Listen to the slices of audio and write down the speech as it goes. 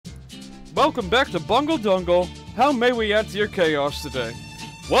Welcome back to Bungle Dungle. How may we add to your chaos today?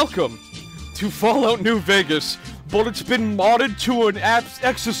 Welcome to Fallout New Vegas, but it's been modded to an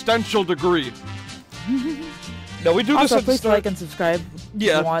existential degree. Now we do also, this. Please like and subscribe.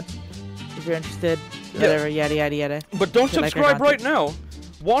 Yeah. If you want, if you're interested. Whatever. Yada yada yada. But don't subscribe right now.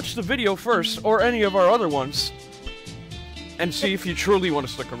 Watch the video first, or any of our other ones, and see if you truly want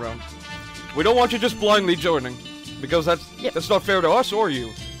to stick around. We don't want you just blindly joining, because that's not fair to us or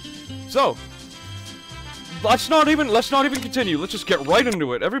you. So, let's not even continue. Let's just get right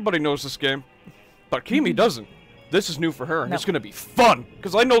into it. Everybody knows this game, but Kimi doesn't. This is new for her, and it's gonna be fun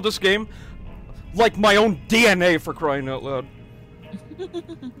because I know this game like my own DNA, for crying out loud.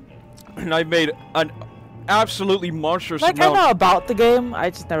 And I made an absolutely monstrous amount. I know about the game, I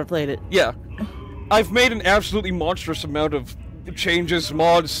just never played it. Yeah, I've made an absolutely monstrous amount of changes,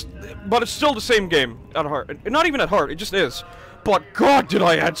 mods, but it's still the same game at heart. Not even at heart, it just is. But God, did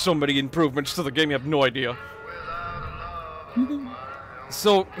I add so many improvements to the game, you have no idea.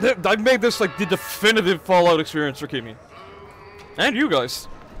 So, I've made this like the definitive Fallout experience for Kimi. And you guys.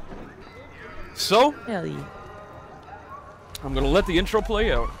 So, I'm gonna let the intro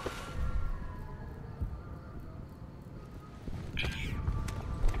play out.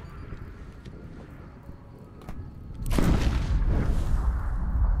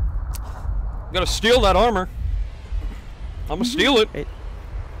 Gotta steal that armor. I'm gonna steal it. Wait.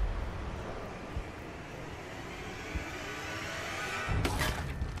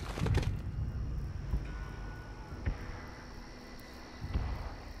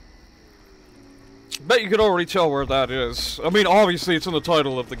 Bet you could already tell where that is. I mean, obviously it's in the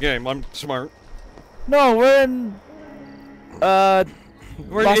title of the game. I'm smart. No, we're in we're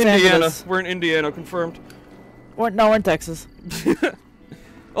Los in Indiana. Angeles. We're in Indiana, confirmed. we're in Texas.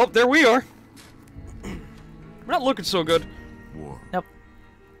 Oh, there we are. We're not looking so good. War. Nope.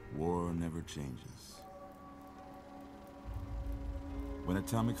 War never changes. When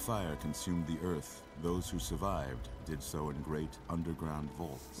atomic fire consumed the earth, those who survived did so in great underground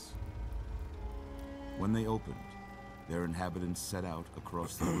vaults. When they opened, their inhabitants set out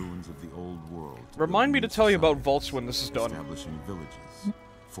across the ruins of the old world. Remind me to tell you about vaults when this is done. Establishing villages,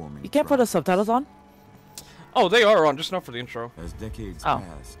 forming You can't put the tribes. subtitles on? Oh, they are on, just not for the intro. As decades Oh.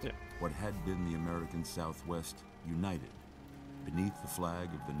 passed, Yeah. what had been the American Southwest united beneath the flag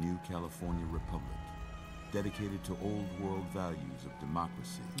of the new California Republic, dedicated to old world values of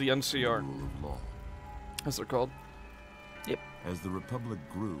democracy, The NCR, and rule of law. as they're called. As the Republic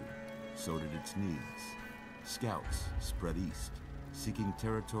grew, so did its needs. Scouts spread east, seeking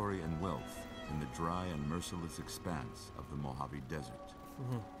territory and wealth in the dry and merciless expanse of the Mojave Desert.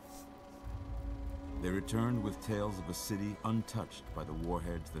 They returned with tales of a city untouched by the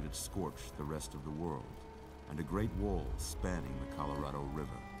warheads that had scorched the rest of the world, and a great wall spanning the Colorado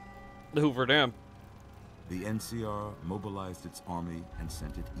River. The Hoover Dam. The NCR mobilized its army and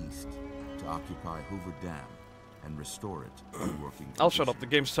sent it east to occupy Hoover Dam and restore it to working I'll shut up, the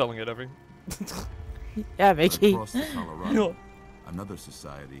condition. game's telling it every. Yeah, But Mickey. across the Colorado, another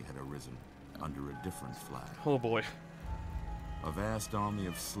society had arisen under a different flag. Oh boy. A vast army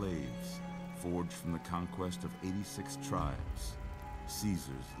of slaves forged from the conquest of 86 tribes,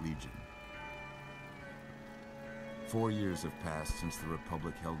 Caesar's Legion. 4 years have passed since the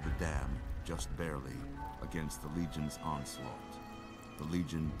Republic held the dam, just barely, against the Legion's onslaught. The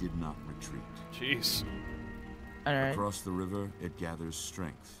Legion did not retreat. Jeez. Alright. Across the river, it gathers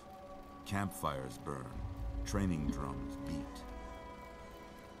strength. Campfires burn, training drums beat.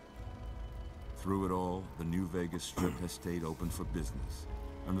 Through it all, the New Vegas Strip has stayed open for business,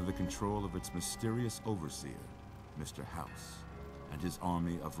 under the control of its mysterious overseer, Mr. House, and his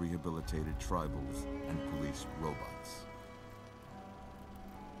army of rehabilitated tribals and police robots.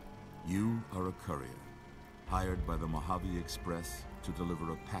 You are a courier, hired by the Mojave Express to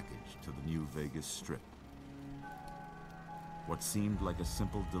deliver a package to the New Vegas Strip. What seemed like a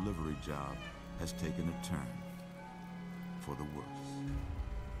simple delivery job has taken a turn for the worse.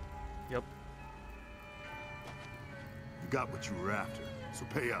 Yep. You got what you were after, so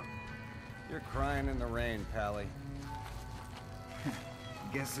pay up. You're crying in the rain, Pally.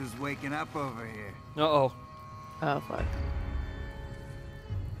 Guess who's waking up over here? Uh-oh. Oh, fuck.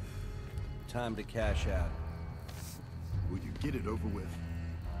 Time to cash out. Will you get it over with?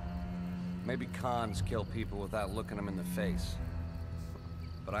 Maybe cons kill people without looking them in the face.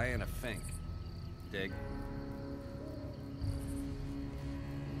 But I ain't a fink. Dig?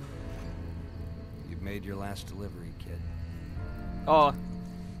 You've made your last delivery, kid. Oh,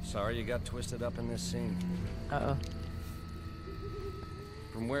 Sorry you got twisted up in this scene. Uh-oh.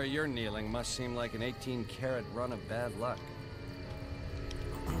 From where you're kneeling must seem like an 18-carat run of bad luck.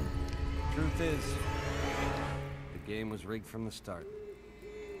 Truth is, the game was rigged from the start.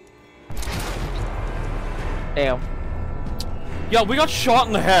 Damn. Yeah, we got shot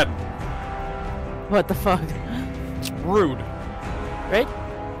in the head. What the fuck? Rude. Right?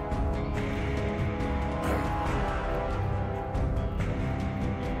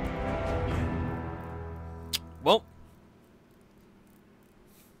 Well.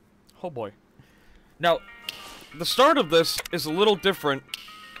 Oh boy. Now, the start of this is a little different.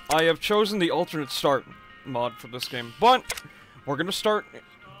 I have chosen the alternate start mod for this game, but we're gonna start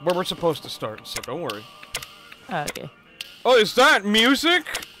where we're supposed to start, so don't worry. Okay. Oh, is that music?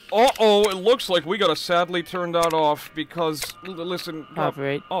 Uh-oh, it looks like we gotta sadly turn that off because, listen...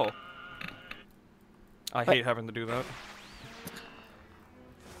 Copyright. Oh. I hate having to do that.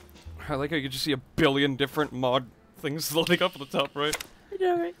 I like how you just see a billion different mod things loading up at the top, right?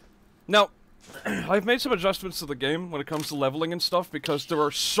 Alright. Now, I've made some adjustments to the game when it comes to leveling and stuff because there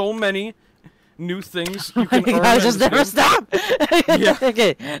are so many new things you can earn. I in just this never game. stop! Yeah.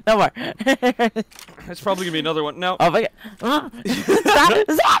 Okay, no more. It's probably gonna be another one. Now, Oh my god. Stop!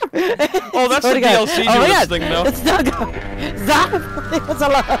 Stop! oh, that's the DLC to my this god. thing now. It's not going. Stop! It's a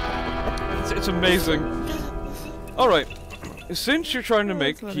lot. It's amazing. Alright, since you're trying to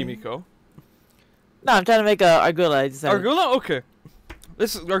make funny. Kimiko... No, I'm trying to make a Argula. I decided. Argula? Okay.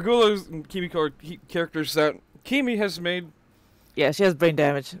 This is Argula and Kimiko are characters that Kimi has made. Yeah, she has brain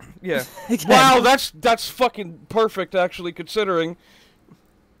damage. Yeah. Again. Wow, that's fucking perfect, actually, considering.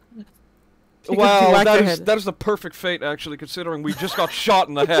 She Wow, could whack her that is the perfect fate, actually, considering we just got shot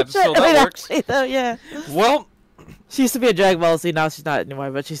in the head, so I mean, that works. actually, though, yeah. Well, She used to be a Dragon Ball Z, now she's not anymore,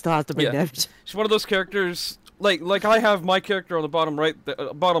 but she still has the brain Yeah. damage. she's one of those characters, like I have my character on the bottom right,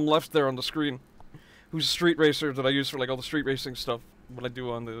 bottom left there on the screen, who's a street racer that I use for like all the street racing stuff, what I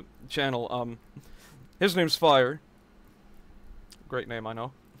do on the channel. His name's Fire. Great name, I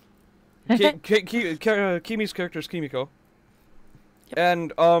know. Kimi's character is Kimiko. Yep.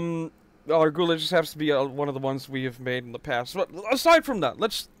 And, Argula just happens to be one of the ones we have made in the past. But aside from that,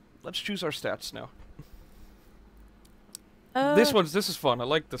 let's choose our stats now. This is fun. I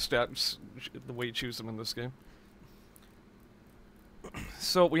like the stats, the way you choose them in this game.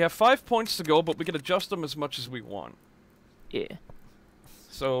 So we have 5 points to go, but we can adjust them as much as we want. Yeah.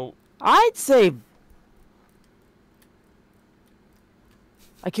 So I'd say...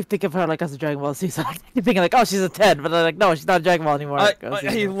 I keep thinking of her like as a Dragon Ball Z, so I keep thinking like, oh, she's a 10, but I'm like, no, she's not a Dragon Ball anymore. I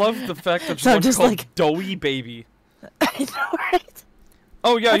love the fact that So she's I'm just called like- Doughy Baby. I know, right?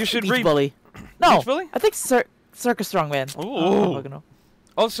 Oh yeah, you That's should Beach read. Bully. No, Beach Bully? I think Circus Strongman. Ooh. I don't fucking know.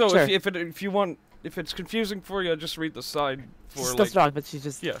 Also, Sure. if it's confusing for you, just read the side for She's still like strong, but she's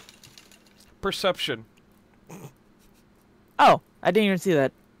just... yeah. Perception. Oh, I didn't even see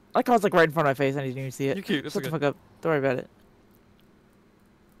that. I like how it's like right in front of my face, and I didn't even see it. You're cute. It's Shut the okay. fuck up. Don't worry about it.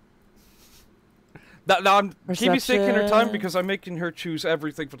 Now I'm Kimi's taking her time Perception. because I'm making her choose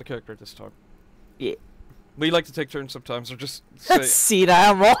everything for the character this time. Yeah. We like to take turns sometimes, or just say That's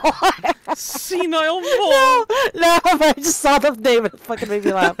senile mole. senile mole. No, but I just saw the name and it fucking made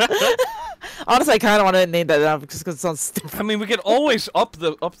me laugh. Honestly, I kind of want to name that now just because it sounds stupid. I mean, we can always up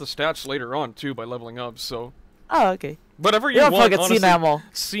the stats later on too by leveling up. So Oh, okay. whatever you Yeah, want. fuck it, Honestly, senile mole.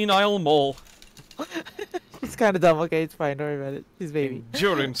 senile mole. It's kind of dumb. Okay, it's fine. Don't worry about it. She's baby.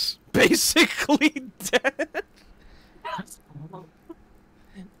 Endurance basically dead.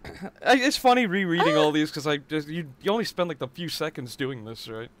 It's funny rereading all these because you only spend like a few seconds doing this,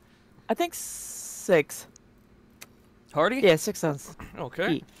 right? I think 6. Hardy? Yeah, 6 sounds.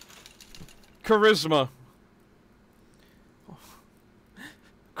 Okay. E. Charisma.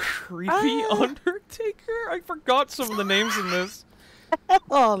 Creepy Undertaker? I forgot some of the names in this.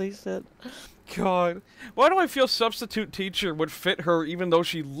 Holy shit. God. Why do I feel substitute teacher would fit her even though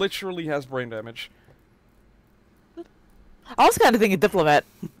she literally has brain damage? I was kind of thinking diplomat.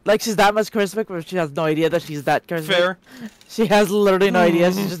 Like, she's that much charismatic, but she has no idea that she's that charismatic. Fair. She has literally no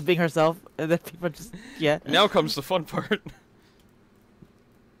idea. She's just being herself. And then people just, yeah. Now comes the fun part.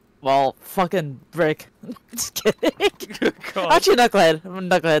 Well, fucking brick. Just kidding. God. Actually, knucklehead.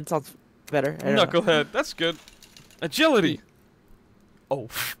 Knucklehead sounds better. I don't know. Knucklehead. That's good. Agility. Oh.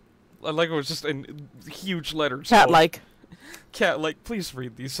 I like it was just in huge letters. Cat-like. Cat-like. Please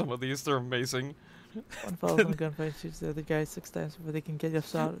read some of these. They're amazing. One falls on a gunfight, shoots the other guy 6 times before they can get you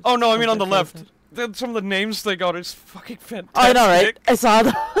shot. Oh no, I mean on the Something left. Some of the names they got is fucking fantastic. Oh, I know, right? I saw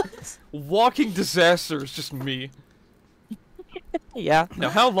those. Walking disaster is just me. Yeah. Now,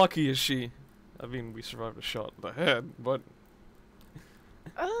 how lucky is she? I mean, we survived a shot in the head, but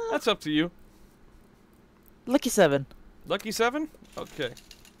that's up to you. Lucky 7. Lucky 7? Okay.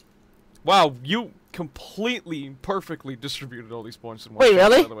 Wow, completely, perfectly distributed all these points in one Wait, shot,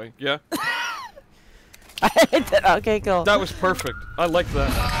 really? by the way. Yeah. Okay, cool. That was perfect. I like that.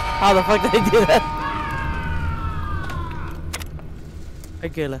 How the fuck did I do that?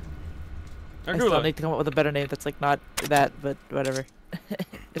 Argula. I still Argula. need to come up with a better name that's like not that, but whatever.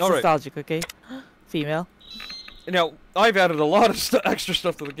 It's All right. nostalgic, okay? Female. Now, I've added a lot of extra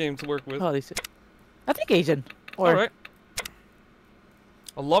stuff to the game to work with. Holy shit. I think Asian. Or Alright.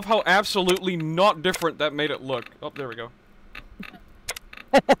 I love how absolutely not different that made it look. Oh, there we go.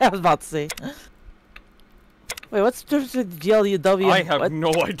 I was about to say. Wait, what's the difference with GLUW? I have what?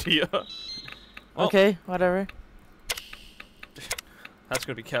 no idea. Oh, Okay, whatever. that's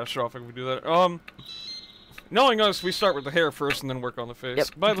gonna be catastrophic if we do that. Knowing us, we start with the hair first and then work on the face. Yep.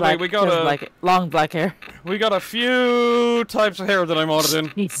 By the way, we got long black hair. we got a few types of hair that I'm modded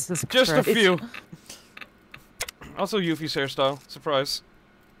in. Jesus Just a Christ. few. Also, Yuffie's hairstyle. Surprise.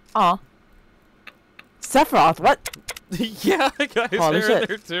 Aw. Sephiroth, what? Yeah, I got his Holy hair in shit.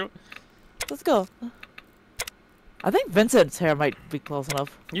 there too. Let's go. I think Vincent's hair might be close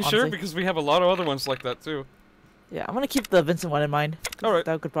enough. You sure? honestly. Because we have a lot of other ones like that too. Yeah, I'm gonna keep the Vincent one in mind. Alright.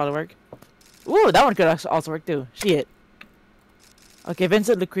 That could probably work. Ooh, that one could actually also work too. Shit. Okay,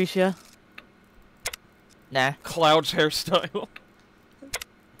 Vincent, Lucretia. Nah, Cloud's hairstyle.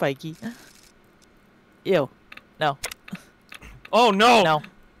 Pikey. Ew. No. Oh no! No.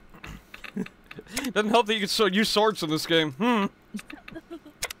 Doesn't help that you can use swords in this game. Nah.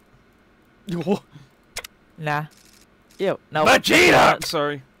 Ew. No. Vegeta!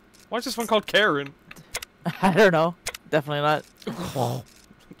 Sorry. Why is this one called Karen? I don't know. Definitely not.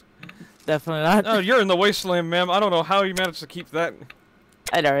 Definitely not. Oh, you're in the wasteland, ma'am. I don't know how you managed to keep that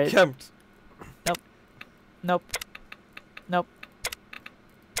I know, right? kempt. Nope. Nope.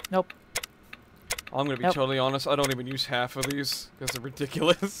 Nope. I'm gonna be Nope. totally honest. I don't even use half of these because they're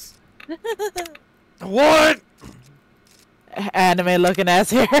ridiculous. What? Anime looking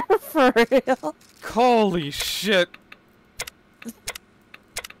ass hair for real. Holy shit!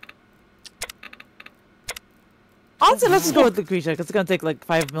 Honestly, let's just go with Lucretia because it's gonna take like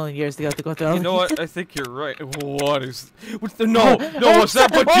 5 million years to go through. all You know these. what? I think you're right. What is? What's the no? No, what's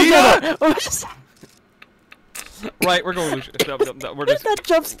that? Vegeta! What's that? Right, we're going. No, we're just. That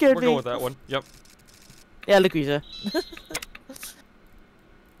jump scared We're me. going with that one. Yep. Yeah, Lucretia.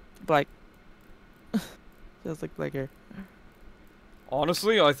 Black. Feels like black hair.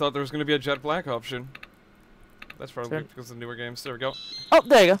 Honestly, I thought there was gonna be a jet black option. That's probably Sure. because of the newer games. There we go. Oh,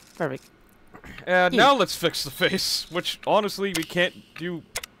 there you go. Perfect. And now let's fix the face, which honestly we can't do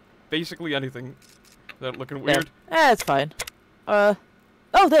basically anything without looking There. weird. It's fine. Oh,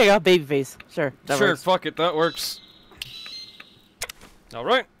 there you go. Baby face. Sure. That Sure, works. fuck it, that works.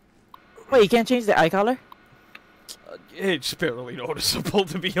 Alright. Wait, you can't change the eye color? It's barely noticeable,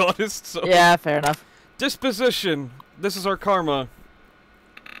 to be honest, so... Yeah, fair enough. Disposition. This is our karma.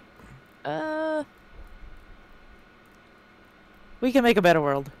 We can make a better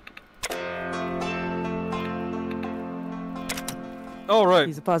world. Alright.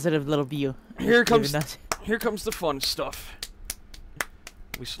 He's a positive little view. Here comes Maybe not. here comes the fun stuff.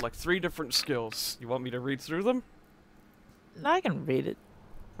 We select 3 different skills. You want me to read through them? No, I can read it.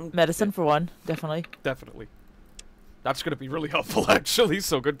 Medicine for one, definitely. Definitely. That's gonna be really helpful, actually,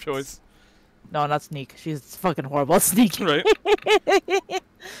 so good choice. No, not sneak. She's fucking horrible at sneak. Right?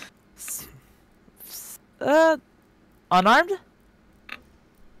 Unarmed?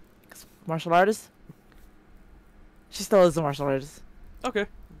 Martial artist? She still is a martial artist. Okay.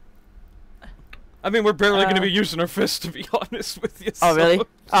 I mean, we're barely gonna be using our fists, to be honest with you. Oh, really? so-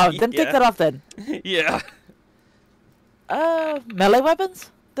 Oh, then take that off then. Yeah. Melee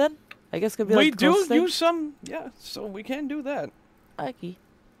weapons? Then? I guess could be like We the do closest thing. use some, yeah, so we can do that. Okay.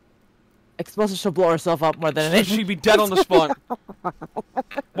 Explosive she'll blow herself up more than anything. She'd be dead on the spot. Why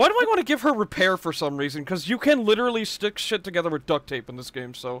do I want to give her repair for some reason? Because you can literally stick shit together with duct tape in this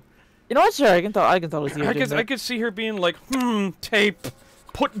game, so... You know what? Sure, I can totally see her I doing could, I that. could see her being like, tape.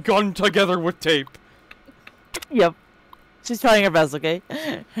 Put gun together with tape. Yep. She's trying her best, okay?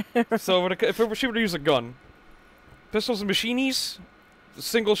 So if she were to use a gun, pistols and machinies,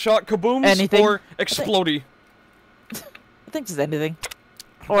 single shot kabooms, Anything. or explodey. I think just anything.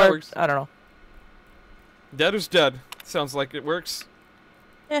 That Or, works. I don't know. Dead is dead. Sounds like it works.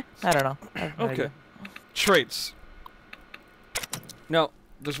 Yeah, I don't know. I have no Okay. idea. Traits. Now,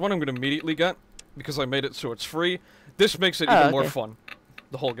 there's one I'm going to immediately get, because I made it so it's free. This makes it even more okay. fun.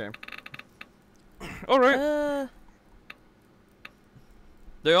 The whole game. Alright.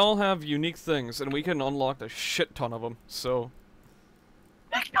 They all have unique things, and we can unlock a shit ton of them, so...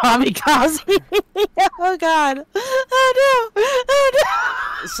 Kamikaze! Oh god! Oh no!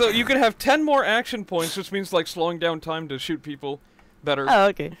 Oh So you can have 10 more action points, which means like slowing down time to shoot people better. Oh,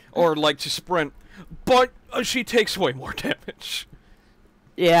 okay. Or like to sprint. But she takes way more damage.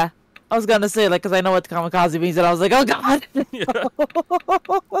 Yeah. I was gonna say, like, because I know what kamikaze means, and I was like, oh god! Yeah.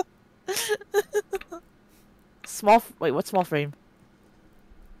 Wait, what's small frame?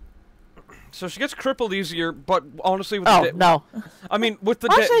 So she gets crippled easier, but honestly, with no. I mean, with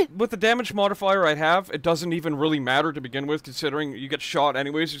the damage modifier I have, it doesn't even really matter to begin with, considering you get shot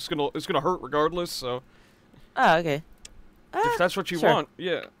anyways. It's gonna hurt regardless. So. Oh, okay. If that's what you sure. want,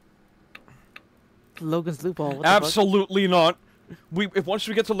 yeah. Logan's loophole. What Absolutely not. If once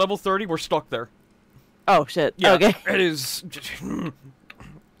we get to level 30, we're stuck there. Oh shit. Yeah, okay. It is.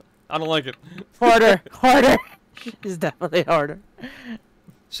 I don't like it. Harder. It's definitely harder.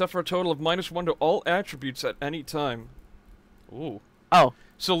 Suffer a total of -1 to all attributes at any time. Ooh. Oh.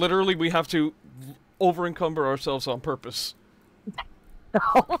 So literally, we have to over-encumber ourselves on purpose.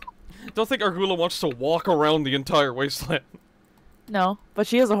 No. Don't think Argula wants to walk around the entire wasteland. No, but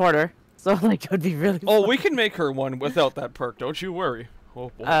she is a hoarder, so like it would be really. Oh, fun. we can make her one without that perk. Don't you worry.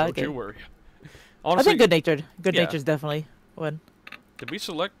 Oh boy, okay. don't you worry. I Honestly, think good-natured. Yeah. Good-natured's definitely one. Did we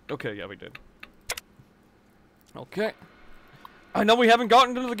select? Okay, yeah, we did. Okay. I know we haven't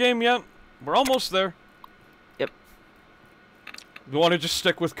gotten into the game yet. We're almost there. Yep. You want to just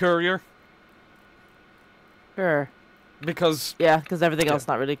stick with Courier? Sure. Because... Yeah, because everything else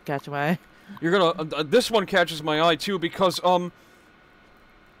not really catching my eye. You're gonna... this one catches my eye, too, because, where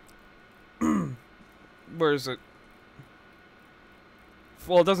is it?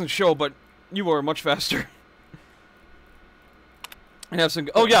 Well, it doesn't show, but you are much faster. And have some...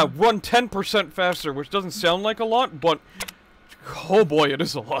 Oh, yeah, run 10% faster, which doesn't sound like a lot, but... Oh boy, it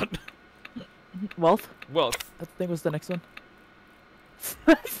is a lot. Wealth? Wealth. I think was the next one.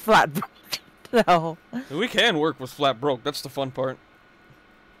 Flat broke. No. We can work with flat broke, that's the fun part.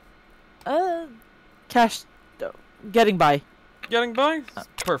 Cash... Getting by. Getting by?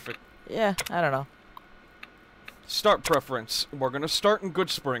 Perfect. Yeah, I don't know. Start preference. We're gonna start in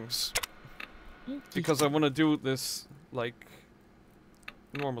Goodsprings. Because I want to do this, like...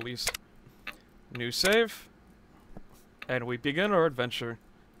 normally. New save. And we begin our adventure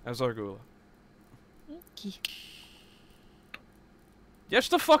as Argula. Okay. Yes,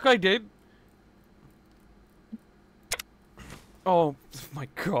 the fuck I did! Oh, my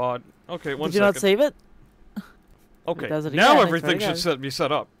god. Okay, one second. Did you not save it? Okay, It does it now again, everything it's should be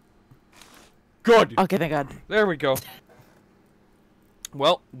set up. Good! Okay, thank god. There we go.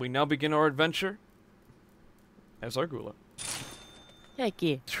 Well, we now begin our adventure as Argula. Heck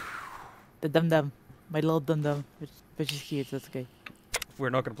yeah. The dum-dum. My little dum-dum. Which is cute, that's okay. We're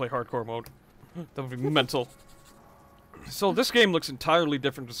not going to play hardcore mode. That would be mental. So this game looks entirely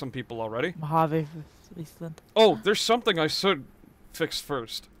different to some people already. Mojave Wasteland. Oh, there's something I should fix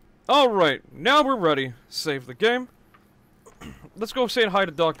first. Alright, now we're ready. Save the game. Let's go say hi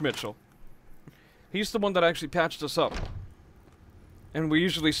to Doc Mitchell. He's the one that actually patched us up. And we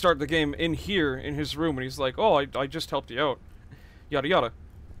usually start the game in here, in his room, and he's like, oh, I just helped you out. Yada yada.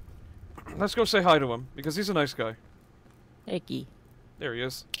 Let's go say hi to him, because he's a nice guy. Hecky. There he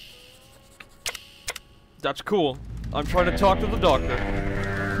is. That's cool. I'm trying to talk to the doctor.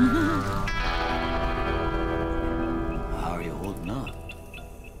 How are you holding up?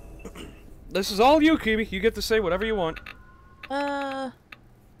 This is all you, Kibi. You get to say whatever you want. I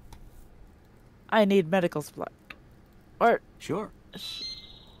need medical supply. Or... Sure.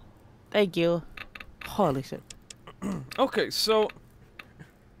 Thank you. Holy shit. Okay, so...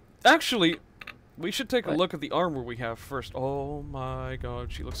 Actually, we should take a What? look at the armor we have first. Oh my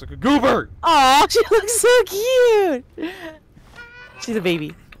god, she looks like a goober! Oh, she looks so cute! She's a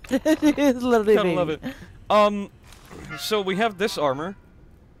baby. She's literally a Gotta baby. love it. So we have this armor.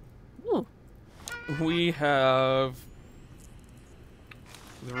 Ooh. We have...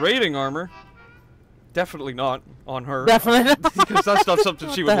 the raiding armor. Definitely not on her. Definitely not. Because that's not something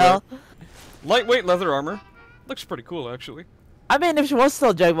she What would the hell? wear. Lightweight leather armor. Looks pretty cool, actually. I mean, if she was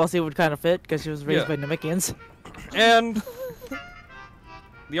still Dragon Ball Z, it would kind of fit, because she was raised Yeah. by Namekians. And...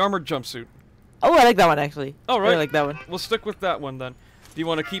 the armored jumpsuit. Oh, I like that one, actually. Alright. I like that one. We'll stick with that one, then. Do you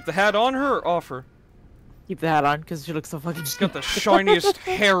want to keep the hat on her or off her? Keep the hat on, because she looks so fucking She's got the shiniest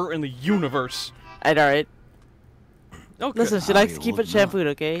hair in the universe. I know, right? Okay. Listen, she likes to keep it shampooed,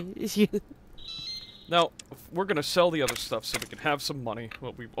 okay? She... Now, we're gonna sell the other stuff so we can have some money.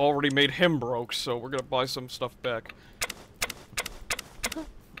 Well, we've already made him broke, so we're gonna buy some stuff back.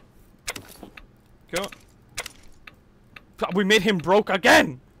 Go. God, we made him broke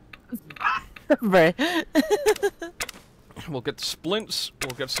again! Right. We'll get splints,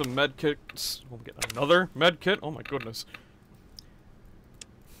 we'll get some med kits, we'll get another med kit. Oh my goodness.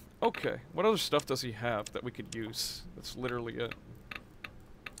 Okay, what other stuff does he have that we could use? That's literally it.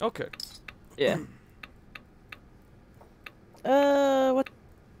 Okay. Yeah. What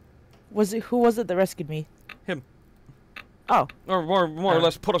was it? Who was it that rescued me? Him. Oh. Or more or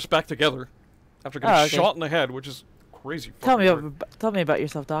less put us back together after getting shot in the head, which is crazy. Tell me about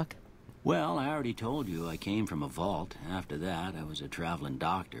yourself, Doc. Well, I already told you I came from a vault. After that, I was a traveling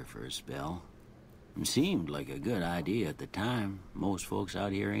doctor for a spell. It seemed like a good idea at the time. Most folks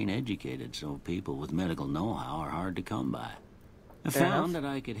out here ain't educated, so people with medical know-how are hard to come by. I found that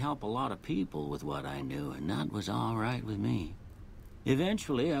I could help a lot of people with what I knew, and that was all right with me.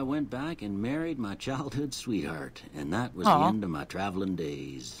 Eventually, I went back and married my childhood sweetheart, and that was the end of my traveling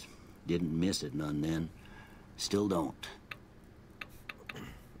days. Didn't miss it none then. Still don't.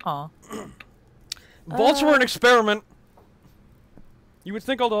 Aw. Vaults were an experiment. You would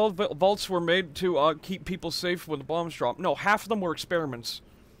think all the vaults were made to keep people safe when the bombs drop. No, half of them were experiments,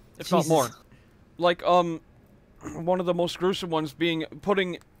 if not more. Like, one of the most gruesome ones being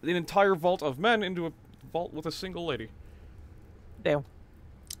putting an entire vault of men into a vault with a single lady. Damn.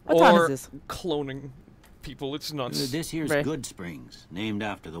 What time is this? Cloning people. It's nuts. This here's Goodsprings, named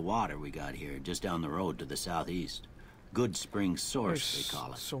after the water we got here, just down the road to the southeast. Goodsprings Source, they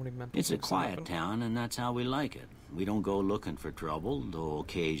call it. So many mental It's a quiet town, and that's how we like it. We don't go looking for trouble, though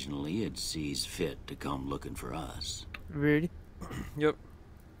occasionally it sees fit to come looking for us. Rude. Yep.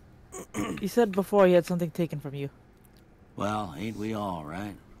 You said before you had something taken from you. Well, ain't we all,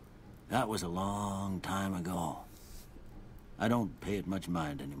 right? That was a long time ago. I don't pay it much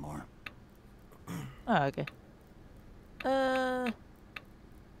mind anymore. Oh, okay.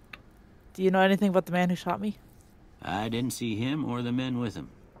 Do you know anything about the man who shot me? I didn't see him or the men with him.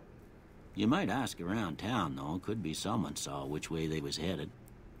 You might ask around town, though. Could be someone saw which way they was headed.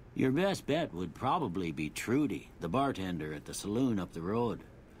 Your best bet would probably be Trudy, the bartender at the saloon up the road.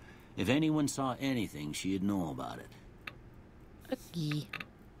 If anyone saw anything, she'd know about it. Okay.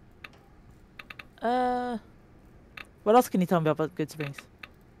 What else can you tell me about Goodsprings?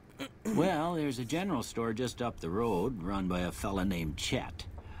 Well, there's a general store just up the road, run by a fella named Chet.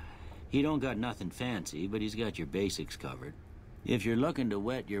 He don't got nothing fancy, but he's got your basics covered. If you're looking to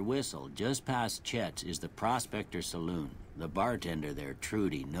wet your whistle, just past Chet's is the Prospector Saloon. The bartender there,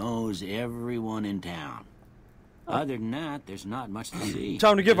 Trudy, knows everyone in town. Other than that, there's not much to see.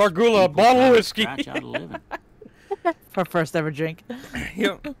 Time to give Argula a bottle of whiskey. Scratch out a living. Our first ever drink.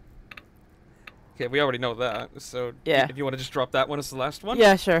 Yep. Okay, we already know that, so yeah. If you want to just drop that one as the last one?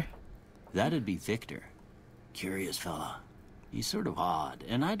 Yeah, sure. That'd be Victor. Curious fella. He's sort of odd,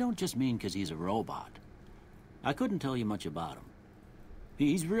 and I don't just mean 'cause he's a robot. I couldn't tell you much about him.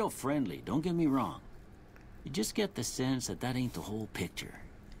 He's real friendly, don't get me wrong. You just get the sense that that ain't the whole picture.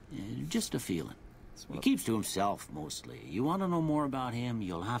 Just a feeling. He keeps to himself, mostly. You want to know more about him,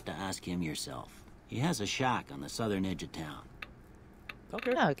 you'll have to ask him yourself. He has a shack on the southern edge of town.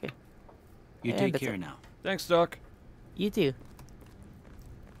 Okay. Oh, okay. You take care now. Thanks, Doc. You too.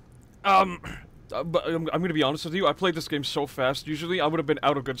 But I'm gonna be honest with you, I played this game so fast, usually I would have been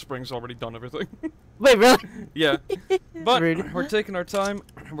out of Goodsprings, already done everything. Wait, really? Yeah. But Rude. we're taking our time,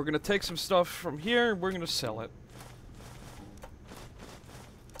 we're gonna take some stuff from here, we're gonna sell it.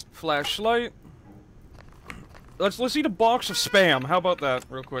 Flashlight. Let's eat a box of Spam, how about that,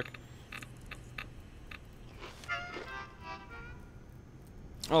 real quick?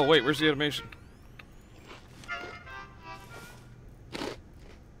 Oh wait, where's the animation?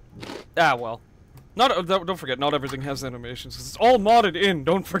 Ah, well. Don't forget, not everything has animations. It's all modded in,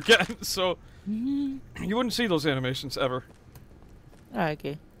 don't forget, so... You wouldn't see those animations, ever. Oh,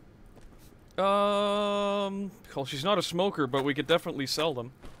 okay. Well, she's not a smoker, but we could definitely sell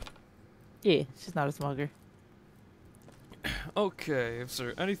them. Yeah, she's not a smoker. Okay, is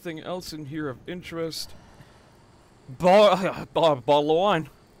there anything else in here of interest? Bottle of wine.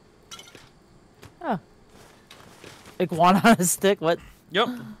 Oh. Iguana on a stick, what? Yep.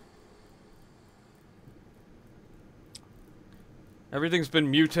 Everything's been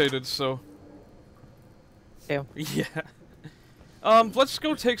mutated, so... Damn. Yeah. Let's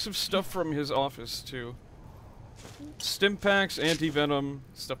go take some stuff from his office, too. Stim packs, anti-venom,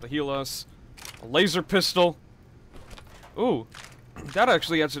 stuff to heal us. A laser pistol. Ooh. That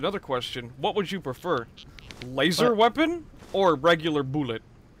actually adds another question. What would you prefer? Laser weapon or regular bullet?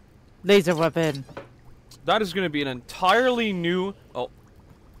 Laser weapon. That is going to be an entirely new...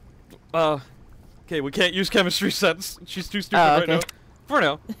 Oh. Okay, we can't use chemistry sets. She's too stupid right now. For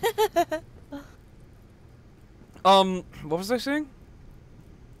now. What was I saying?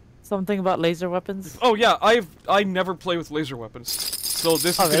 Something about laser weapons? Oh yeah, I never play with laser weapons. So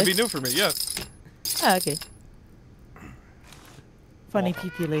this is going to be new for me, yeah. Oh, okay. Funny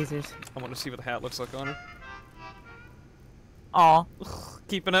PP lasers. I want to see what the hat looks like on her. Aw.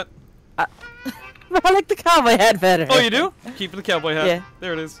 Keeping it. I like the cowboy hat better. Oh, you do? Keeping the cowboy hat. Yeah.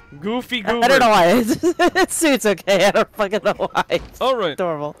 There it is. Goofy goober. I don't know why. It suits okay. I don't fucking know why. It's Alright.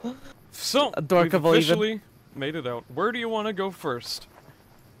 adorable. So, we've Adorkable officially made it out. Where do you want to go first?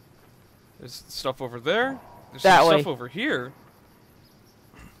 There's stuff over there. There's That some way. stuff over here.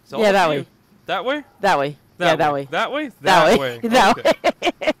 It's all Yeah, up that to way. you. That way? That way. Yeah, that way. That way? That way. way. That Okay.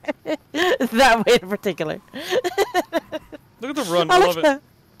 way. That way in particular. Look at the run. I love it.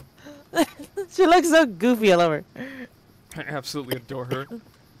 She looks so goofy all over. I absolutely adore her.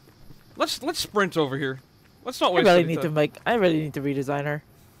 Let's sprint over here. Let's not I waste really any need time. I really need to redesign her.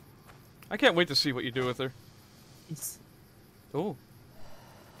 I can't wait to see what you do with her. It's- Oh.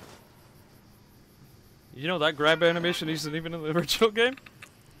 You know that grab animation isn't even in the original game?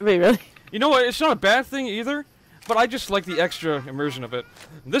 Wait, really? You know what? It's not a bad thing either, but I just like the extra immersion of it.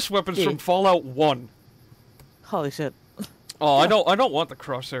 This weapon's Yeah. from Fallout 1. Holy shit. Oh, I don't want the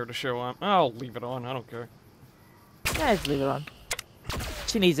crosshair to show on. I'll leave it on. I don't care. Yeah, just leave it on.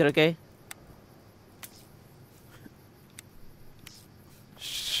 She needs it, okay?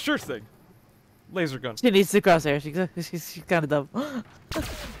 Sure thing. Laser gun. She needs the crosshair. She's kind of dumb.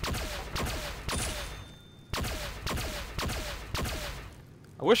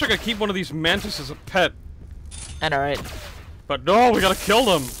 I wish I could keep one of these mantis as a pet. And alright. But no, we gotta kill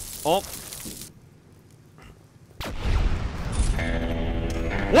them. Oh.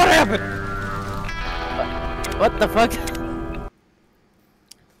 What happened? What the fuck?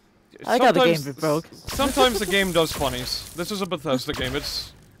 I got the game broke. Sometimes the game does funnies. This is a Bethesda game.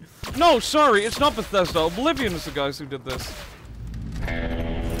 It's... No, sorry, it's not Bethesda. Oblivion is the guys who did this.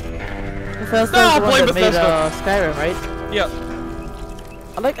 Bethesda's No, the one blame that made, Bethesda. Skyrim, right? Yeah.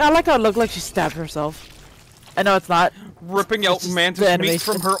 I like how it looked like she stabbed herself. I know it's not. Ripping out It's just mantis the meat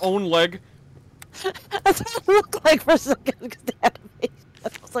animation. from her own leg. That's what it looked like for a second. The animation. I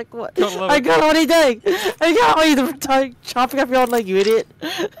was like, what? Gotta love I it. got what are you doing? I got what are you chopping up your own leg, you idiot.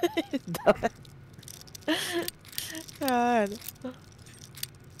 God.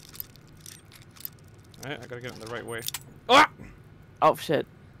 Alright, I gotta get it in the right way. Ah! Oh shit.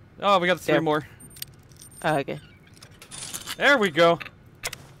 Oh, we got 3 Yeah. more. Oh, okay. There we go.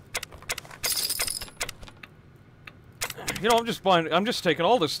 You know, I'm just taking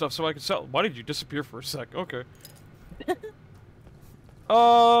all this stuff so I can sell. Why did you disappear for a sec? Okay.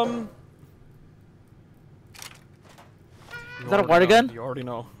 Is that a water gun? You already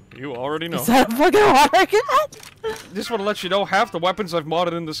know. You already know. Is that a fucking water gun? Just want to let you know half the weapons I've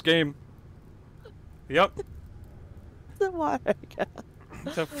modded in this game. Yep. It's a water gun.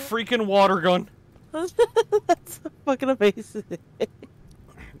 It's a freaking water gun. That's so fucking amazing.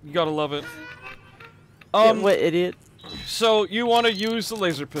 You gotta love it. What idiot? So you want to use the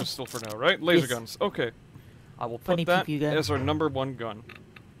laser pistol for now, right? Laser Yes. guns. Okay. I will put Funny that PP gun. as our #1 gun.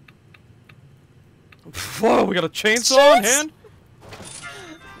 Whoa, we got a chainsaw in hand?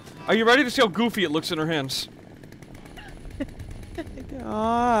 Are you ready to see how goofy it looks in her hands?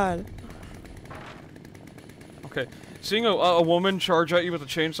 God. Okay. Seeing a woman charge at you with a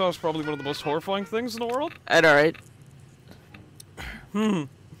chainsaw is probably one of the most horrifying things in the world. And alright.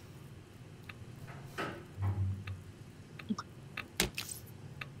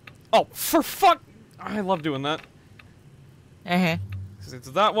 Oh, for fuck! I love doing that. Uh-huh. It's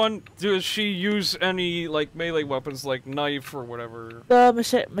that one. Does she use any, like, melee weapons, like knife or whatever? The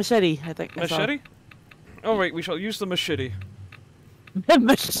machete, I think. I saw. Machete? Oh, wait, we shall use the machete.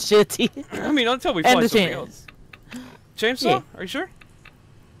 Machete. I mean, until we And find the something chain- else. Chainsaw? Yeah. Are you sure?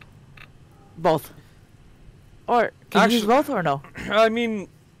 Both. Or, can you use Actually- both or no? I mean,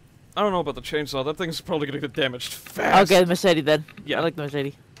 I don't know about the chainsaw. That thing's probably gonna get damaged fast. Okay, the machete then. Yeah. I like the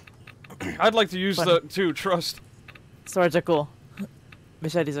machete. I'd like to use Funny. the two, trust. Swords are cool.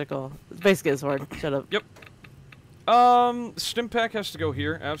 Machetes are cool. It's basically a sword. Shut up. Yep. Stim pack has to go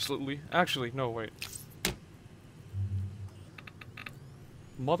here, absolutely. Actually, no, wait.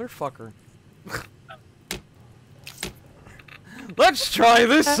 Motherfucker. Let's try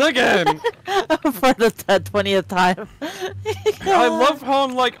this again! For the 20th time. I love how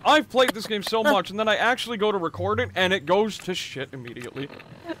I'm like, I've played this game so much, and then I actually go to record it, and it goes to shit immediately.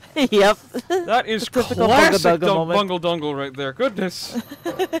 Yep. That is Typical classic bungle moment. bungle dungle right there. Goodness.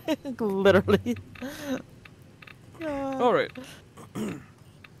 Literally. Alright. And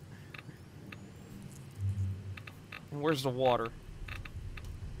where's the water?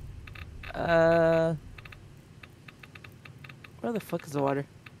 Where the fuck is the water?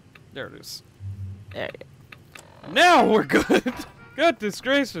 There it is. There you Now we're good! Goodness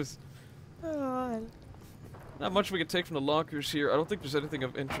gracious. go. Not much we can take from the lockers here. I don't think there's anything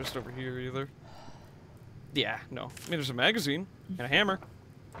of interest over here either. Yeah, no. I mean, there's a magazine and a hammer.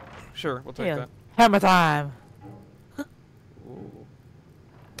 Sure, we'll take that. Hammer time. Ooh.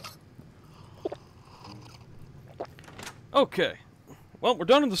 Okay. Well, we're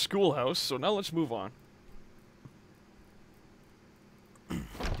done in the schoolhouse, so now let's move on.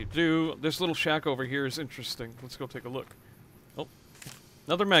 This little shack over here is interesting. Let's go take a look. Oh,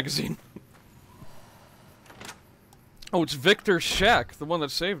 another magazine. Oh, it's Victor's shack, the one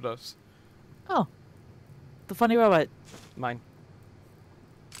that saved us. Oh. The funny robot. Mine.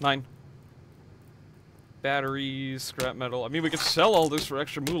 Batteries, scrap metal. I mean, we could sell all this for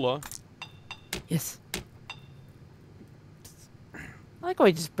extra moolah. Yes. I like how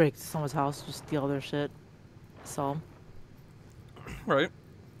we just break someone's house, just steal their shit. Sell 'em. Right.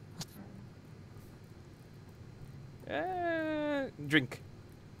 Drink.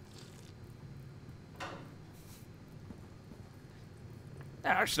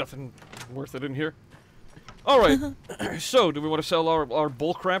 There's nothing worth it in here. Alright. So, do we want to sell our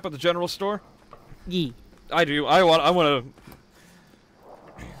bull crap at the general store? Yee. I do. I want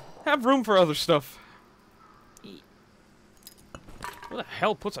to have room for other stuff. Who the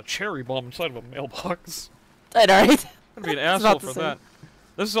hell puts a cherry bomb inside of a mailbox? I know, right? I'd be an asshole for that.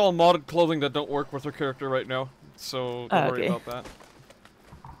 This is all modded clothing that don't work with her character right now, so don't worry about that.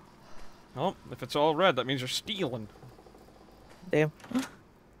 Oh, if it's all red, that means you're stealing. Damn.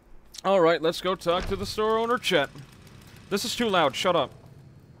 Alright, let's go talk to the store owner, Chet. This is too loud, shut up.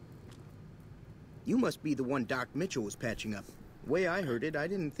 You must be the one Doc Mitchell was patching up. The way I heard it, I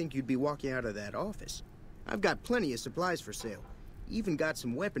didn't think you'd be walking out of that office. I've got plenty of supplies for sale. Even got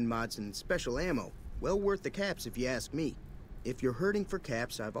some weapon mods and special ammo. Well worth the caps if you ask me. If you're hurting for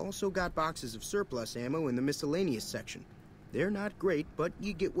caps, I've also got boxes of surplus ammo in the miscellaneous section. They're not great, but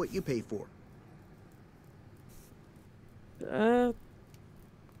you get what you pay for.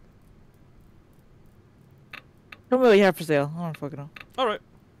 Tell me what you have for sale. I don't fucking know. Alright.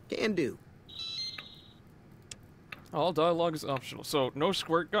 Can do. All dialogue is optional, so no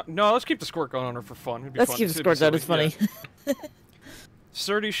squirt gun. No, let's keep the squirt gun on her for fun. It'd be Let's fun. keep the squirt gun, it's funny. Yeah.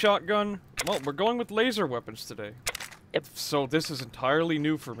 Sturdy shotgun. Well, we're going with laser weapons today. Yep. So this is entirely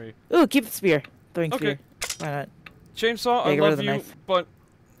new for me. Ooh, keep the spear. Throwing Okay. spear. Why not? Chainsaw, Yeah, I get rid love of the you, knife. but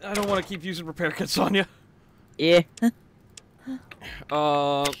I don't want to keep using repair kits on you. Yeah.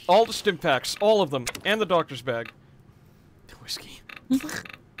 All the stim packs, all of them, and the doctor's bag. Whiskey.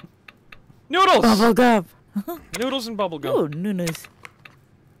 Noodles! Bubble gum. Noodles and bubble gum. Ooh, noodles.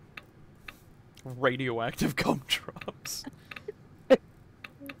 Radioactive gumdrops.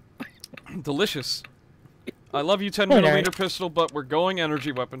 Delicious. I love you, 10mm pistol, but we're going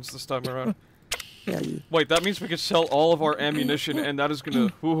energy weapons this time around. Yeah. Wait, that means we can sell all of our ammunition, and that is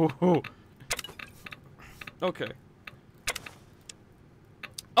gonna... Okay.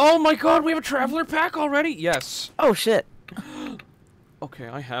 Oh my god, we have a traveler pack already? Yes. Oh, shit. Okay,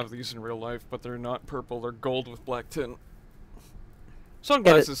 I have these in real life, but they're not purple, they're gold with black tint.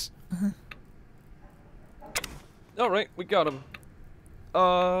 Sunglasses. Alright, we got them.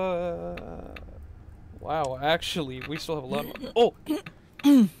 Wow, actually, we still have a lot more.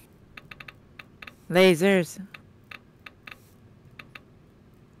 Oh! Lasers.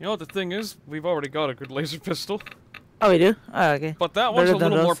 You know what the thing is? We've already got a good laser pistol. Oh, we do? Oh, okay. But that one's a Better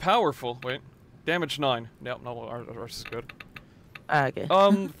than little more those. powerful. Wait. Damage 9. Nope, no, ours is good. Ah, okay.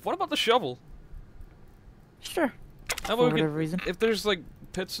 What about the shovel? Sure. How For about we whatever could, reason. if there's like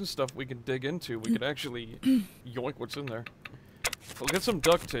pits and stuff we can dig into, we could actually yoink what's in there. We'll get some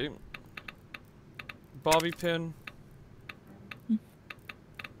duct tape. Bobby pin.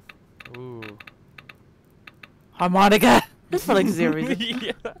 Ooh. Harmonica. Just for like zero reason.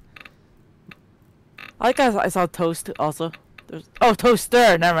 Yeah. I like how I saw toast also. Oh,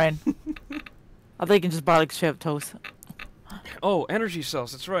 toaster. Never mind. I think you can just buy like straight up toast. Oh, energy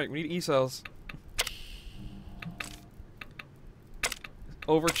cells. That's right. We need E-cells.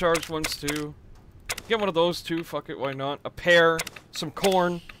 Overcharged ones too. Get one of those too. Fuck it. Why not? A pear. Some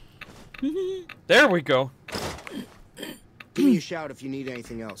corn. There we go. Give me a shout if you need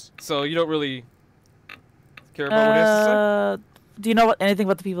anything else. So you don't really care about what he has to Do you know anything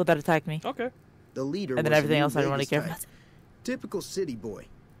about the people that attacked me? say? Okay. The leader And then was a everything New else I don't really Vegas care type. about. Typical city boy.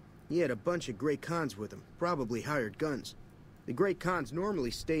 He had a bunch of Great Khans with him, probably hired guns. The Great Khans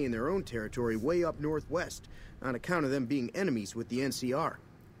normally stay in their own territory way up northwest, on account of them being enemies with the NCR.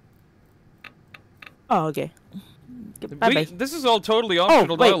 Oh, okay. Bye-bye. This is all totally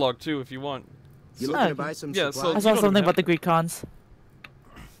optional wait. dialogue too, if you want. You So- looking to okay. buy some Yeah, so- I supplies? you saw don't even something have about the to. Greek cons.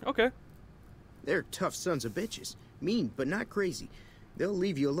 Okay. They're tough sons of bitches. Mean, but not crazy. They'll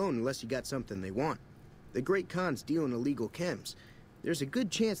leave you alone unless you got something they want. The Great Khans deal in illegal chems. There's a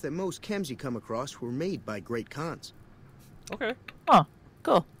good chance that most chems you come across were made by Great Khans. Okay. Oh,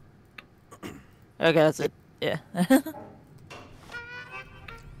 cool. Okay, that's it. Yeah.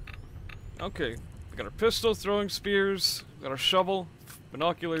 Okay. We got our pistol, throwing spears, we got our shovel,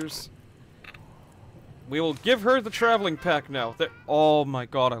 binoculars. We will give her the traveling pack now. Oh my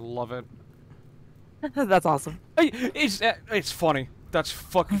god, I love it. That's awesome. It's funny. That's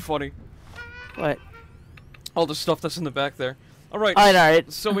fucking funny. What? All the stuff that's in the back there. Alright.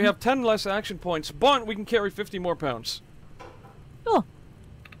 Alright. So we have 10 less action points, but we can carry 50 more pounds. Cool.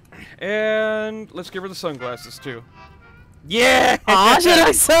 And let's give her the sunglasses too. Yeah! Aw, she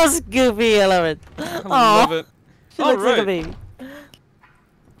looks so goofy. I love it. I love it. She looks like a baby.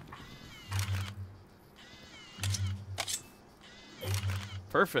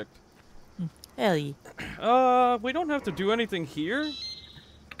 Perfect. Hell yeah. We don't have to do anything here.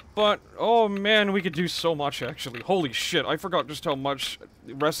 But, oh man, we could do so much actually. Holy shit, I forgot just how much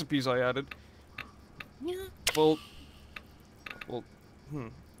recipes I added. Yeah. We'll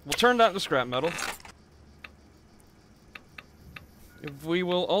turn that into scrap metal. We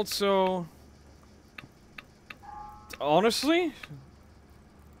will also... Honestly?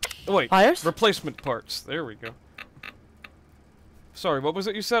 Wait, Pliers? replacement parts. There we go. Sorry, what was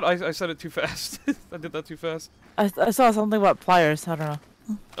it you said? I said it too fast. I did that too fast. I saw something about pliers. I don't know.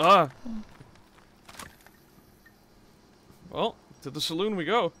 Ah. Well, to the saloon we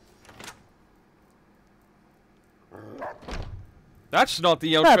go. That's not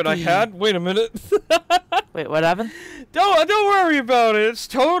the outfit I had. Wait a minute. Wait, what happened? Don't worry about it. It's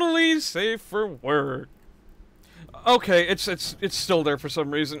totally safe for work. Okay, it's still there for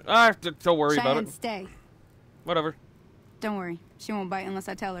some reason. Don't worry about it. Stay. Whatever. Don't worry. She won't bite unless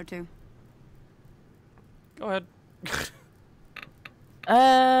I tell her to. Go ahead.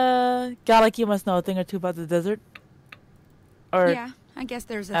 Gallic, you must know a thing or two about the desert. Or yeah, I guess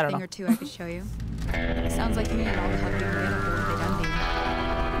there's a thing or two I could show you. It sounds like you need all the help you can get over what they done to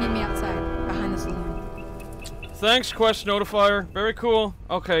you. Meet me outside, behind the saloon. Thanks, quest notifier. Very cool.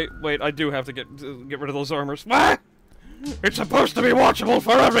 Okay, wait, I do have to get rid of those armors. Ah! It's supposed to be watchable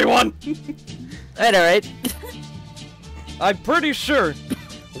for everyone. Alright. I'm pretty sure,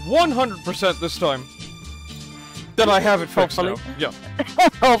 100% this time, that I have it fixed now. Yeah.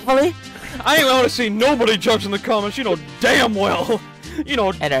 Hopefully. I ain't want to see nobody judge in the comments. You know damn well. You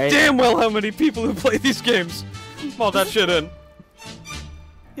know damn well how many people who play these games mod that shit in.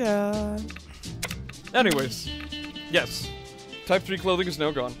 Yeah. Anyways, yes. Type 3 clothing is now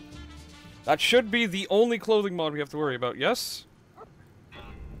gone. That should be the only clothing mod we have to worry about, yes?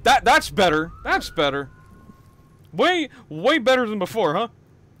 That's better. That's better. Way better than before, huh?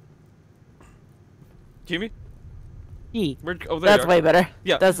 Kimi? Oh, that's way better.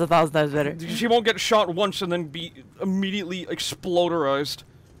 Yeah. That's 1,000 times better. She won't get shot once and then be immediately exploderized.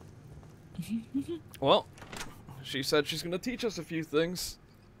 Well, she said she's gonna teach us a few things.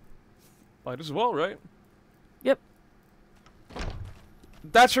 Might as well, right? Yep.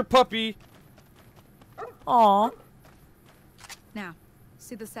 That's her puppy. Aww. Now,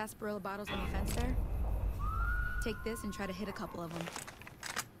 see the sarsaparilla bottles on the fence there? Take this and try to hit a couple of them.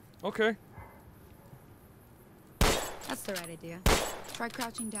 Okay. That's the right idea. Try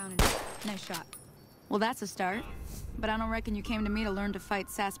crouching down and nice shot. Well, that's a start. But I don't reckon you came to me to learn to fight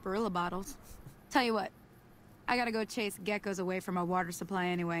sarsaparilla bottles. Tell you what, I gotta go chase geckos away from our water supply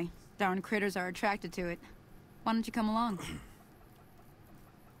anyway. Darn critters are attracted to it. Why don't you come along?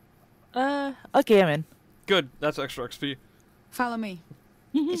 Okay, I'm in. Good, that's extra XP. Follow me.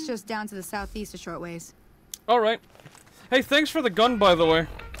 It's just down to the southeast a short ways. Alright. Hey, thanks for the gun, by the way.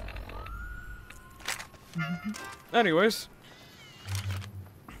 Anyways.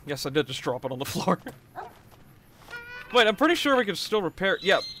 Yes, I did just drop it on the floor. Wait, I'm pretty sure we can still repair...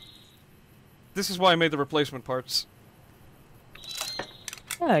 Yep. This is why I made the replacement parts.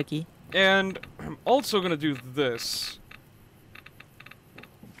 Okay. And I'm also gonna do this.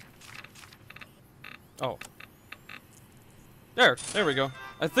 Oh. There we go.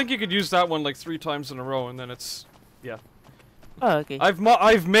 I think you could use that one like 3 times in a row, and then it's... yeah. Oh, okay.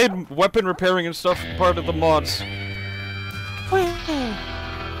 I've made weapon repairing and stuff part of the mods.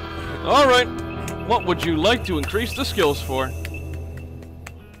 Alright. What would you like to increase the skills for?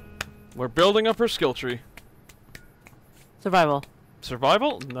 We're building up her skill tree. Survival.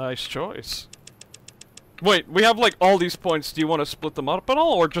 Survival? Nice choice. Wait, we have like all these points. Do you want to split them up at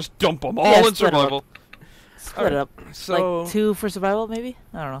all, or just dump them all in survival? Split it up. So... like 2 for survival, maybe?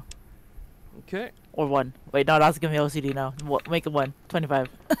 I don't know. Okay. Or 1. Wait, no, that's giving me OCD now. Make it 1. 25.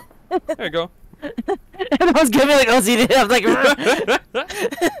 There you go. Everyone's giving me like OCD. I'm like,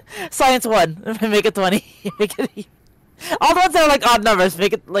 science 1. Make it 20. Make it even. All the ones that are like odd numbers,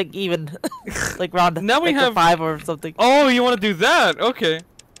 make it like even. Like round now we like have 5 or something. Oh, you want to do that? Okay.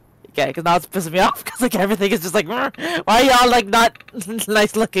 Okay, because now it's pissing me off because like everything is just like, why are y'all like not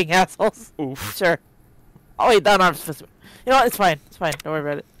nice looking assholes? Oof. Sure. Oh wait, the unarmed's pissing me. You know what? It's fine. It's fine. Don't worry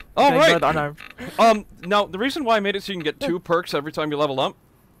about it. Oh right. The unarmed. Now the reason why I made it so you can get 2 perks every time you level up.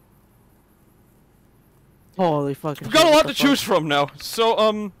 Holy fucking. We've got a lot to choose from now.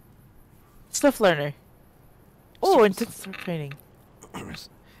 So Stuff learner. Oh, intensive training.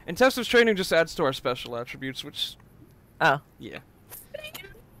 Intensive training just adds to our special attributes, which. Oh. Yeah.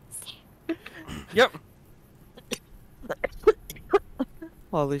 Yep.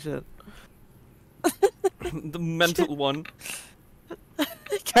 Holy shit. The mental one.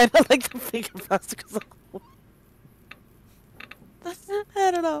 Kind of like the finger fasticles. I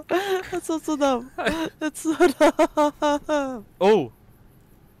don't know. That's so dumb. That's so dumb. Oh.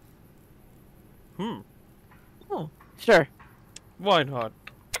 Oh, sure. Why not?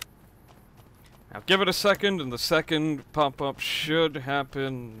 Now give it a second, and the second pop-up should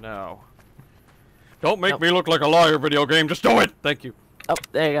happen now. Don't make me look like a liar, video game. Just do it! Thank you. Oh,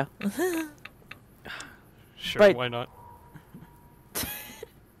 there you go. Sure, Right. why not?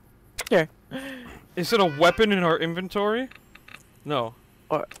 Sure. Is it a weapon in our inventory? No.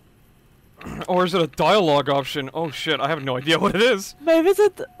 Or is it a dialogue option? Oh shit, I have no idea what it is. maybe it's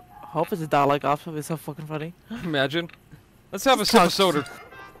a... hope it's a dialogue option. It's so fucking funny. Imagine. Let's have a sip of soda.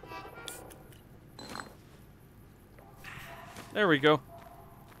 There we go.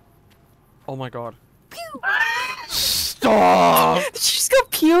 Oh my god. Pew! Stop! Did she just go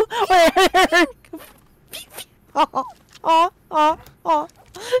pew? Wait. Oh.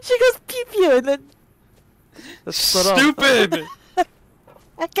 She goes pew pew and then... That's stupid!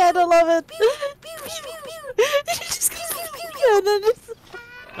 I kinda love it. Pew, pew, pew, pew. She just goes pew pew pew and then just...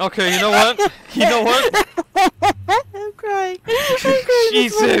 Okay, you know what? You know what? I'm crying. I'm crying.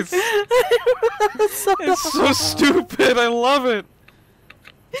 Jesus! So It's so stupid, I love it!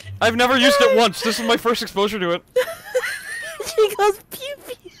 I've never used it once, this is my first exposure to it. She goes pew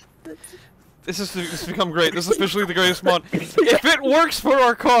pew. This has become great, this is officially the greatest mod. If it works for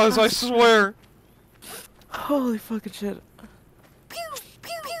our cause, I swear! Holy fucking shit. Pew,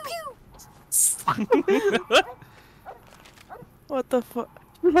 pew, pew, pew. What the fuck?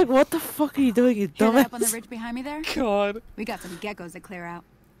 Like, what the fuck are you doing, you Hear that up on the dumbass? ridge behind me there? God. We got some geckos to clear out.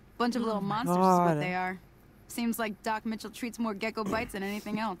 Bunch of little monsters is God. what they are. Seems like Doc Mitchell treats more gecko bites than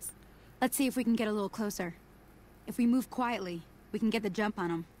anything else. Let's see if we can get a little closer. If we move quietly, we can get the jump on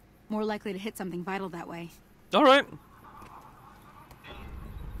them. More likely to hit something vital that way. Alright.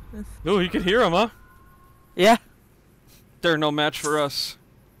 Oh, you can hear them, huh? Yeah. They're no match for us.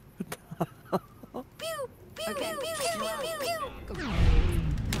 Okay.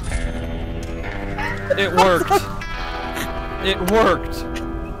 It worked. It worked.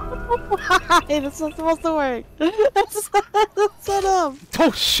 Why? That's not supposed to work. That's so dumb.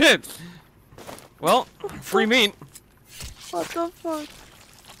 Oh shit! Well, free meat. What the fuck?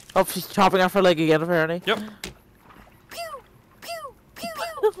 Oh, she's chopping off her leg again, apparently. Yep.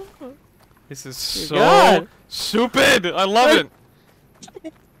 This is so God. stupid! I love it!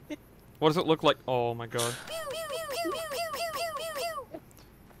 What does it look like? Oh my god.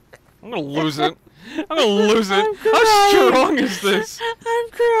 I'm gonna lose it. I'm gonna lose it. How strong is this? I'm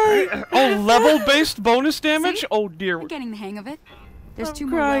crying. Oh, level-based bonus damage? See? Oh dear. We're getting the hang of it. There's I'm 2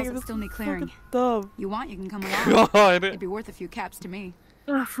 more crying. wells that still need clearing. Dumb. You want, you can come along. God. It'd be worth a few caps to me.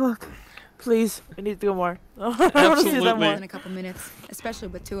 Oh, fuck. Please, we need to go more. I want to see that Absolutely. more. In a couple minutes, especially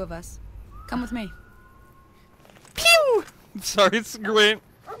with 2 of us. Come with me. Pew! Sorry, it's great.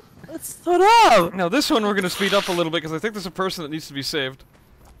 That's so dumb. Now this one we're gonna speed up a little bit because I think there's a person that needs to be saved.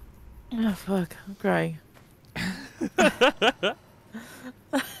 Oh, fuck. I'm crying. Like,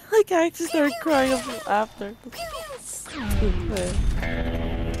 I actually started crying after. Stupid.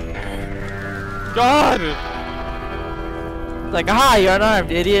 God! Like, aha, you're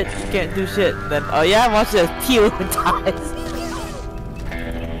unarmed, idiot. You can't do shit. Then, oh yeah, watch this. Pew and dies.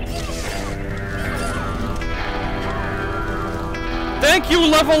 Thank you,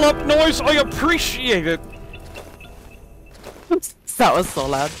 level up noise. I appreciate it. That was so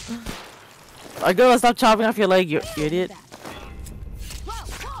loud. Argula, stop chopping off your leg, you idiot.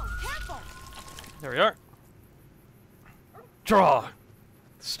 There we are. Draw.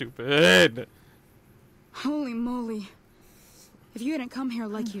 Stupid. Holy moly. If you hadn't come here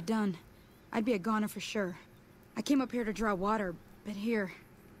like you done, I'd be a goner for sure. I came up here to draw water, but here,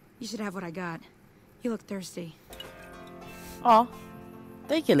 you should have what I got. You look thirsty. Aw.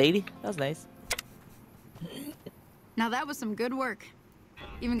 Thank you, lady. That was nice. Now that was some good work.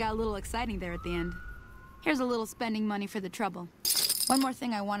 Even got a little exciting there at the end. Here's a little spending money for the trouble. One more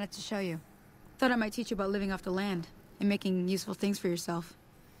thing I wanted to show you. Thought I might teach you about living off the land and making useful things for yourself.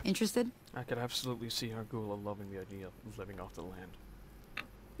 Interested? I could absolutely see Argula loving the idea of living off the land.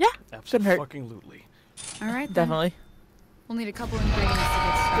 Yeah, Absolutely. All right, then. definitely. We'll need a couple ingredients to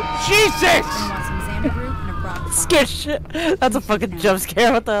get started. Jesus! Gonna want some xander root and a brock flower. Scared shit. That's a fucking jump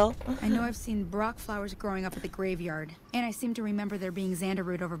scare. What the hell? I know I've seen brock flowers growing up at the graveyard, and I seem to remember there being xander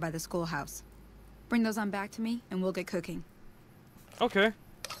root over by the schoolhouse. Bring those on back to me, and we'll get cooking. Okay.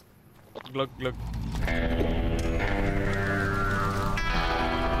 Look.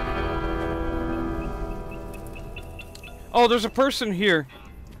 Oh, there's a person here.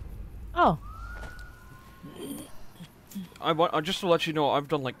 Oh. Just to let you know, I've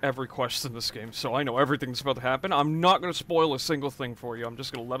done like every quest in this game, so I know everything's about to happen. I'm not gonna spoil a single thing for you. I'm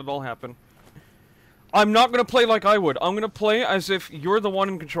just gonna let it all happen. I'm not gonna play like I would. I'm gonna play as if you're the one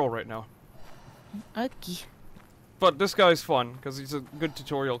in control right now. Okay. But this guy's fun, because he's a good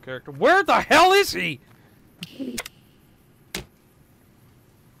tutorial character. Where the hell is he?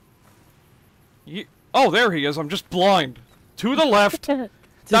 Oh, there he is. I'm just blind. To the left.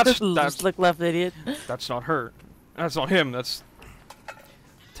 That's look left, idiot. That's not her. That's not him. That's...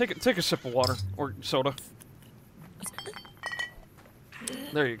 Take a sip of water. Or soda.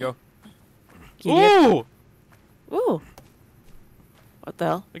 There you go. Ooh! Ooh. What the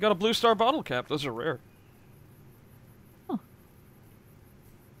hell? We got a blue star bottle cap. Those are rare.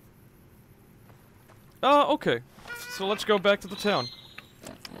 Okay. So let's go back to the town.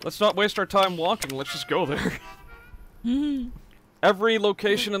 Let's not waste our time walking. Let's just go there. Every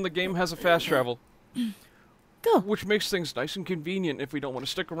location in the game has a fast travel. Go. Which makes things nice and convenient if we don't want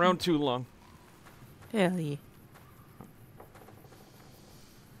to stick around too long. Hell yeah.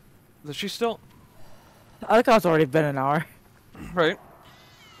 Is she still? I think it's already been an hour. Right.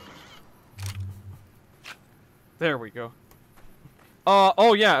 There we go.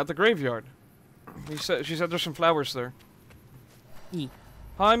 Oh yeah, at the graveyard. She said there's some flowers there.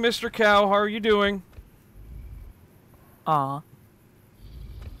 Hi, Mr. Cow. How are you doing? Aw.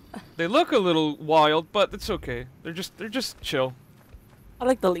 They look a little wild, but it's okay. They're just chill. I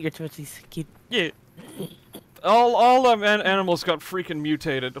like the ear twitchies. Cute. Yeah. All animals got freaking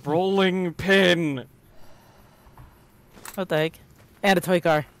mutated. Rolling pin. What the heck? And a toy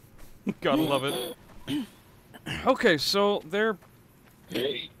car. Gotta love it. Okay, so they're...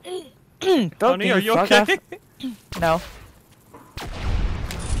 Honey, are you okay? No.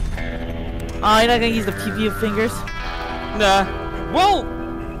 Oh, you're not gonna use the PPU fingers? Nah. Well,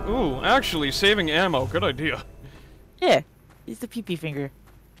 ooh, actually, saving ammo, good idea. Yeah, use the PP finger.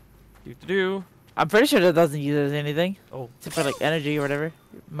 Do. I'm pretty sure that doesn't use it as anything. Oh. Except for like energy or whatever.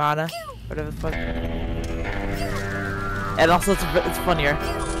 Mana. Whatever the fuck. And also it's funnier.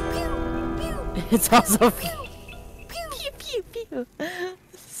 It's also... Pew pew pew.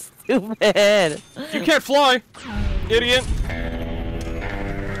 Stupid. You can't fly, idiot.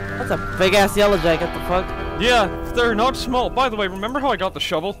 That's a big ass yellow jacket, the fuck? Yeah, they're not small. By the way, remember how I got the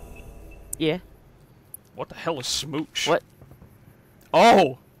shovel? Yeah. What the hell is smooch? What?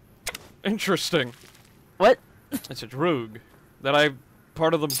 Oh! Interesting. What? It's a droog. That I...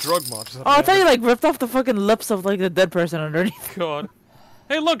 part of the drug mods. Oh, I thought you like ripped off the fucking lips of like the dead person underneath. God.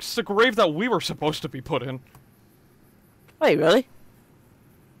 Hey look, it's the grave that we were supposed to be put in. Wait, really?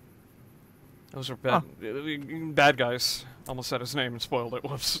 Those are bad... bad guys. Almost said his name and spoiled it.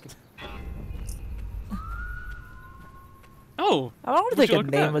 Whoops. Oh! I don't think a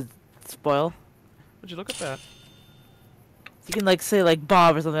name would spoil. Would you look at that? You can like say like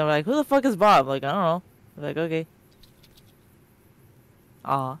Bob or something. I'm like, who the fuck is Bob? Like, I don't know. I'm like, okay.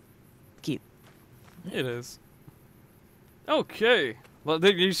 Aw. Cute. It is. Okay. Well,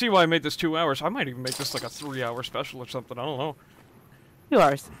 you see why I made this 2 hours. I might even make this like a 3-hour special or something. I don't know. 2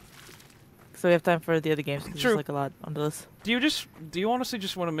 hours. So we have time for the other games. True. There's like a lot on the list. Do you honestly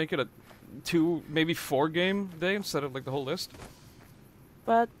just want to make it a 2, maybe 4 game day instead of like the whole list?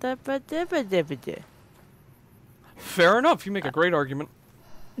 Fair enough. You make a great argument.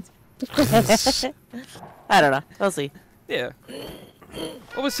 I don't know. We'll see. Yeah. Well,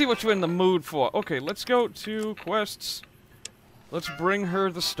 we'll see what you're in the mood for. Okay, let's go to quests. Let's bring her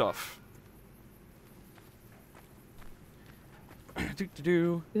the stuff.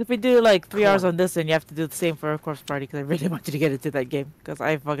 If we do like 3 hours on this, then you have to do the same for a corpse party because I really want you to get into that game because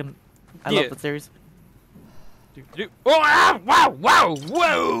I love the series. Oh, ah, wow, wow,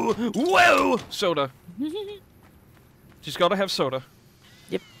 whoa, whoa! Soda. She's gotta have soda.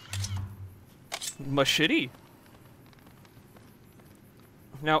 Yep. Machete.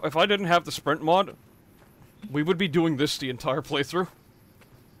 Now, if I didn't have the sprint mod, we would be doing this the entire playthrough.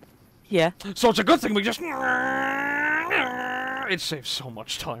 Yeah. So it's a good thing we just... It saves so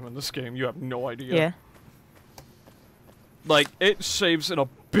much time in this game, you have no idea. Yeah. Like, it saves an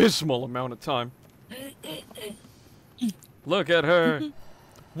abysmal amount of time. Look at her.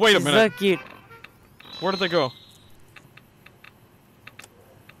 Wait a minute. So cute. Where did they go?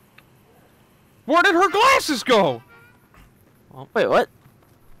 Where did her glasses go? Oh, wait, what?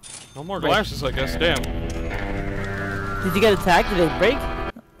 No more glasses, I guess. Damn. Did you get attacked? Did they break?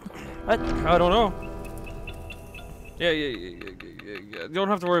 What? I don't know. Yeah. You don't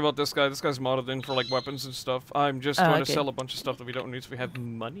have to worry about this guy. This guy's modded in for, like, weapons and stuff. I'm just going to sell a bunch of stuff that we don't need so we have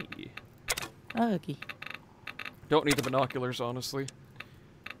money. Oh, okay. Don't need the binoculars, honestly.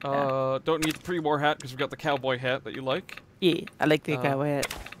 Don't need the pre-war hat because we've got the cowboy hat that you like. Yeah, I like the cowboy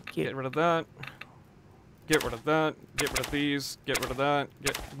hat. Cute. Get rid of that. Get rid of that. Get rid of these. Get rid of that.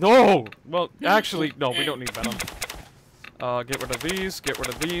 No! Well, actually, no, we don't need venom. Get rid of these. Get rid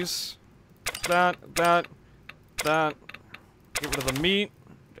of these. That. Get rid of the meat.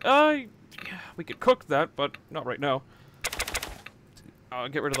 We could cook that, but not right now.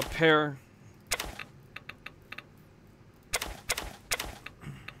 Get rid of the pear.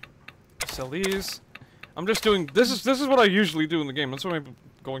 Sell these. I'm just doing this is what I usually do in the game. That's why I'm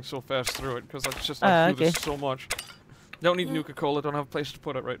going so fast through it, because that's just I do this so much. Don't need Nuka-Cola, don't have a place to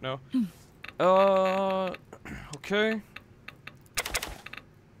put it right now. Okay.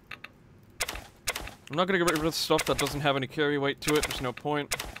 I'm not gonna get rid of stuff that doesn't have any carry weight to it, there's no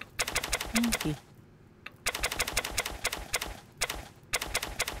point. Okay.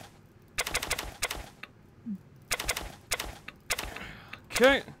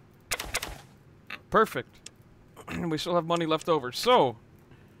 Okay. Perfect. We still have money left over, so...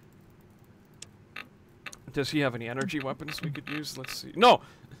 Does he have any energy weapons we could use? Let's see. No!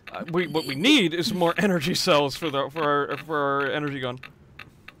 What we need is more energy cells for our energy gun.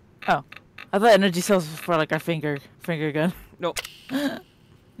 Oh. I thought energy cells was for, like, our finger gun. No.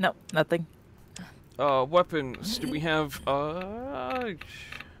 No, nothing. Weapons. Do we have,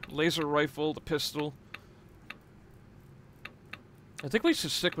 laser rifle, the pistol? I think we should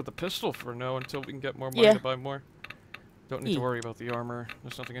stick with the pistol for now until we can get more money to buy more. Don't need to worry about the armor.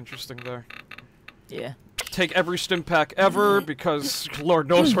 There's nothing interesting there. Yeah. Take every stim pack ever, because Lord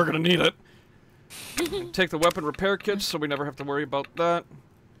knows we're gonna need it. Take the weapon repair kits, so we never have to worry about that.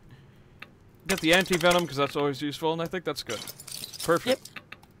 Get the anti-venom, because that's always useful, and I think that's good. Perfect.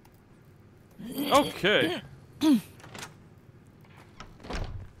 Yep. Okay.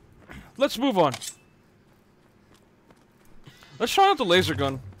 Let's move on. Let's try out the laser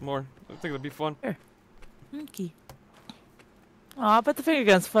gun more. I think that'd be fun. Sure. Okay. Aw, but the finger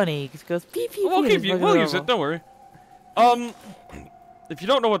gun's funny. It goes pew pew We'll pew. We'll use it, don't worry. If you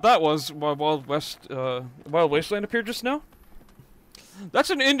don't know what that was, Wild Wasteland appeared just now?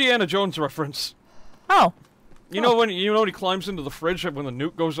 That's an Indiana Jones reference. Oh. You know when he climbs into the fridge when the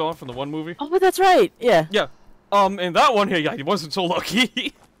nuke goes off in the one movie? Oh, but that's right. Yeah. Yeah. In that one, yeah, he wasn't so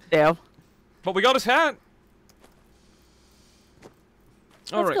lucky. Damn. But we got his hat.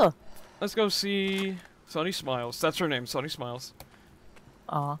 Alright. Go. Let's go see Sunny Smiles. That's her name, Sunny Smiles.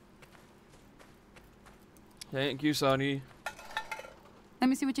 Aw. Thank you, Sunny. Let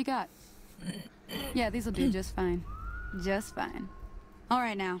me see what you got. Yeah, these'll do just fine. Just fine.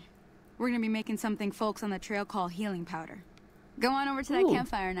 Alright now. We're gonna be making something folks on the trail call healing powder. Go on over to that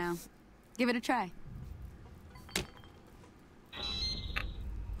campfire now. Give it a try.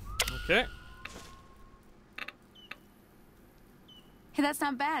 Okay. Hey, that's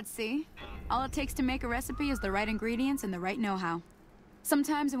not bad, see? All it takes to make a recipe is the right ingredients and the right know-how.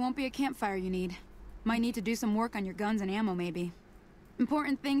 Sometimes it won't be a campfire you need. Might need to do some work on your guns and ammo, maybe.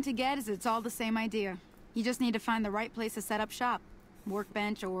 Important thing to get is it's all the same idea. You just need to find the right place to set up shop.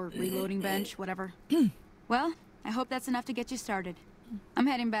 Workbench or reloading bench, whatever. Well, I hope that's enough to get you started. I'm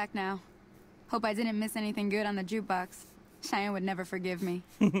heading back now. Hope I didn't miss anything good on the jukebox. Cheyenne would never forgive me.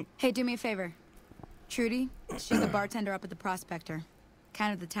 Hey, do me a favor. Trudy, she's the bartender up at the Prospector.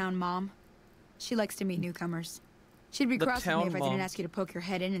 Kind of the town mom. She likes to meet newcomers. She'd be cross with me if I didn't ask you to poke your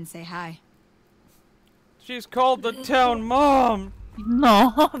head in and say hi. She's called the town mom!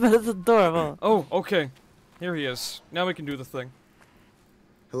 No, that's adorable. Oh, okay. Here he is. Now we can do the thing.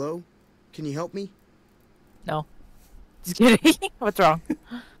 Hello? Can you help me? No. Just kidding. What's wrong?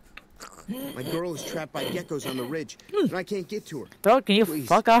 My girl is trapped by geckos on the ridge, and I can't get to her. Bro, can you Please,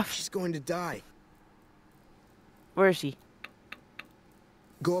 fuck off? She's going to die. Where is she?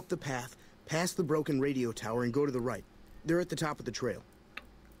 Go up the path, past the broken radio tower, and go to the right. They're at the top of the trail.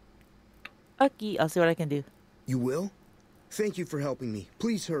 Okay, I'll see what I can do. You will? Thank you for helping me.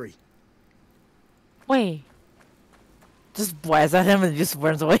 Please hurry. Wait, just blasts at him and just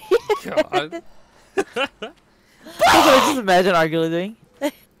runs away. God. That's what I just imagine Argula doing.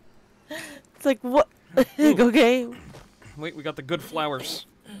 It's like, what? Okay. Wait, we got the good flowers.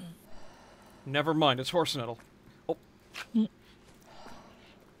 Never mind, it's horse nettle. Oh.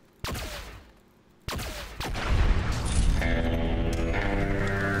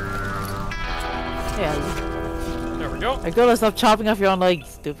 Yeah. There we go. Argula, stop chopping off your own legs,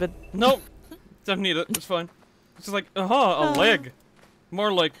 stupid. Nope. Don't need it. It's fine. It's just like, a leg.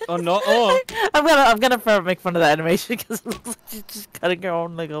 More like, no, I'm gonna make fun of that animation because it looks like she's just cutting her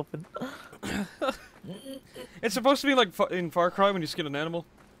own leg open. It's supposed to be like in Far Cry when you skin an animal.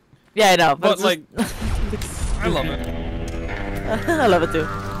 Yeah, I know, but it's like, just... I love it. I love it too.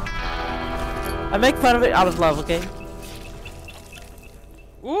 I make fun of it out of love, okay?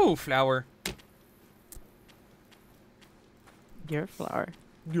 Ooh, flower. You're a flower.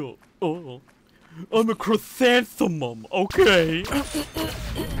 Yo, oh. I'm a chrysanthemum, okay?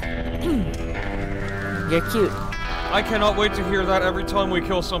 You're cute. I cannot wait to hear that every time we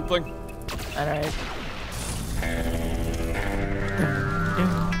kill something. Alright.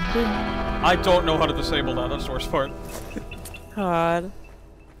 I don't know how to disable that, that's the worst part. God.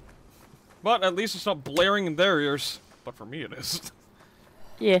 But at least it's not blaring in their ears. But for me it is.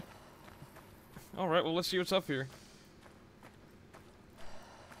 Yeah. Alright, well let's see what's up here.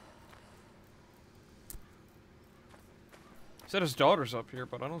 Said his daughter's up here,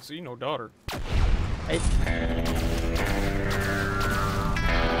 but I don't see no daughter.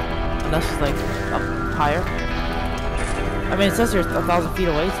 Unless she's like up higher. I mean, it says you're 1,000 feet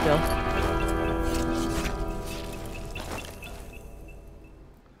away still.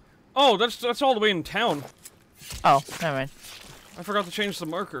 Oh, that's all the way in town. Oh, never mind. I forgot to change the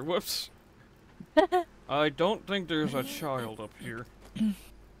marker. Whoops. I don't think there's a child up here.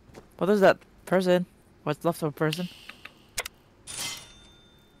 Well, there's that person. What's left of a person?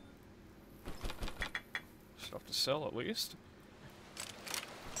 Stuff to sell, at least.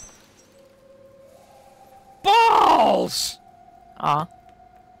 Balls! Aw.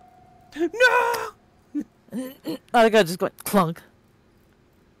 No! Oh, the guy just went clunk.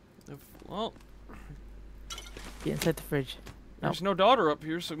 Well, Get inside the fridge. there's no daughter up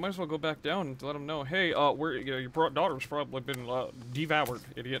here, so we might as well go back down and let them know. Hey, your daughter's probably been devoured,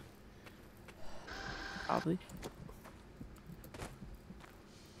 idiot. Probably.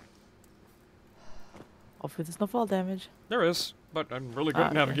 Hopefully there's no fall damage. There is, but I'm really good at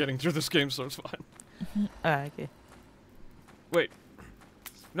Okay. navigating through this game, so it's fine. Okay. Wait.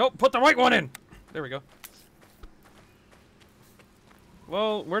 Nope, put the right one in! There we go.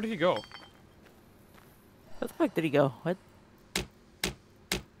 Well, where did he go? Where the fuck did he go? What?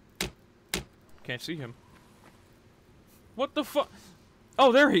 Can't see him. What the fuck?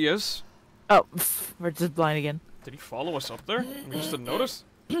 Oh, there he is! Oh, we're just blind again. Did he follow us up there? We just didn't notice?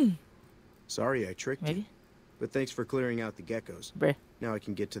 Sorry I tricked Maybe? you. But thanks for clearing out the geckos. Bruh. Now I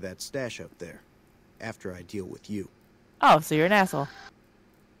can get to that stash up there. After I deal with you. Oh, so you're an asshole.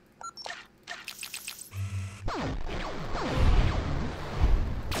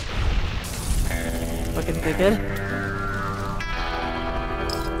 Fucking dickhead.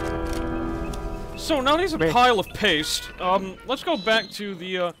 So now there's a pile of paste. Let's go back to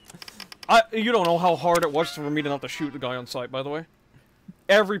the, you don't know how hard it was for me to not to shoot the guy on sight, by the way.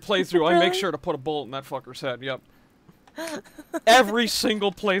 Every playthrough, I make sure to put a bullet in that fucker's head, yep. Every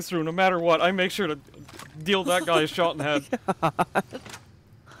single playthrough, no matter what, I make sure to deal that guy a shot in the head.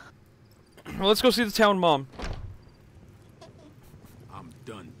 Well, let's go see the town mom. I'm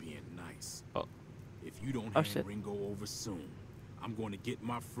done being nice. Oh. If you don't hand Ringo over soon, I'm going to get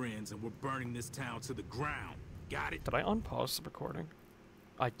my friends and we're burning this town to the ground. Got it? Did I unpause the recording?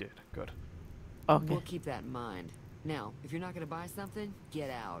 I did. Good. Okay. We'll keep that in mind. Now, if you're not gonna buy something,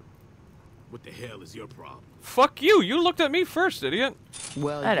 get out. What the hell is your problem? Fuck you! You looked at me first, idiot!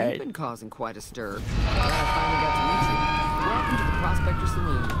 Well, Alright. you've been causing quite a stir. Glad I finally got to meet you. Welcome to the Prospector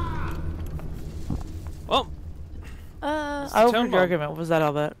Saloon. Well, I opened your argument. What was that all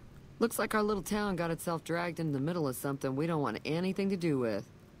about? Looks like our little town got itself dragged into the middle of something we don't want anything to do with.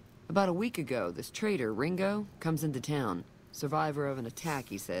 About a week ago, this traitor, Ringo, comes into town. Survivor of an attack,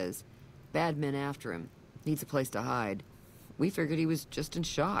 he says. Bad men after him. Needs a place to hide. We figured he was just in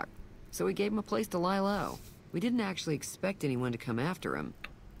shock, so we gave him a place to lie low. We didn't actually expect anyone to come after him.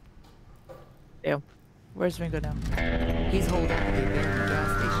 Ew. Where's Ringo now? He's holed up at the abandoned gas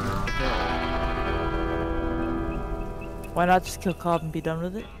station up the hill. Why not just kill Cobb and be done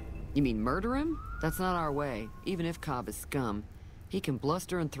with it? You mean murder him? That's not our way. Even if Cobb is scum, he can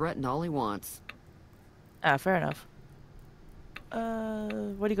bluster and threaten all he wants. Ah, fair enough. What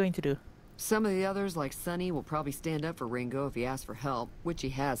are you going to do? Some of the others, like Sonny, will probably stand up for Ringo if he asks for help, which he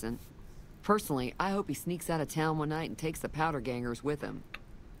hasn't. Personally, I hope he sneaks out of town one night and takes the powder gangers with him.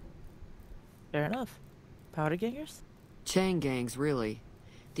 Fair enough. Powder gangers? Chain gangs, really.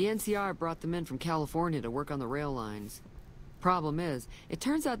 The NCR brought them in from California to work on the rail lines. Problem is, it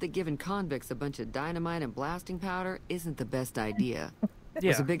turns out that giving convicts a bunch of dynamite and blasting powder isn't the best idea. There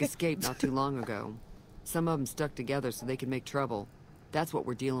was a big escape not too long ago. Some of them stuck together so they could make trouble. That's what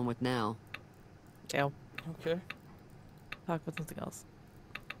we're dealing with now. Yeah. Okay. Talk about something else.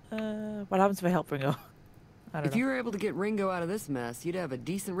 What happens if I help Ringo? I don't know. If you were able to get Ringo out of this mess, you'd have a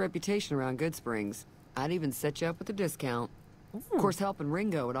decent reputation around Goodsprings. I'd even set you up with a discount. Ooh. Of course, helping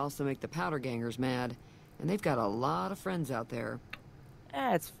Ringo would also make the powder gangers mad. And they've got a lot of friends out there.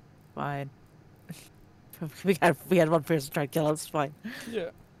 It's fine. we had one person try to kill us. It's fine. Yeah.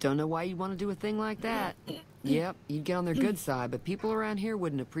 Don't know why you'd want to do a thing like that. Yep, you'd get on their good side, but people around here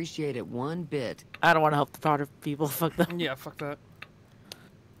wouldn't appreciate it one bit. I don't want to help the powder people. Fuck them. Yeah, fuck that.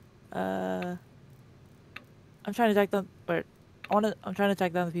 I'm trying to track down. I'm trying to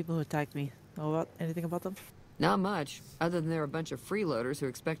track down the people who attacked me. Know about anything about them? Not much, other than they're a bunch of freeloaders who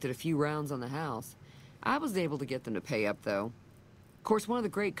expected a few rounds on the house. I was able to get them to pay up, though. Of course, one of the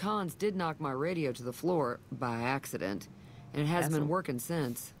great cons did knock my radio to the floor by accident, and it hasn't been working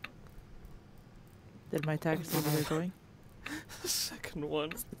since. Did my attackers know where they're going? The second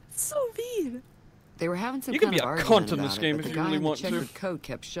one. It's so mean. They were having some You can kind be of a argument cunt in this about game it, but if the you guy really in the want to. checkered coat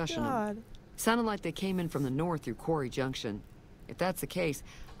kept shushing them. Sounded like they came in from the north through Quarry Junction. If that's the case,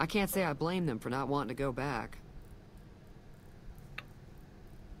 I can't say I blame them for not wanting to go back.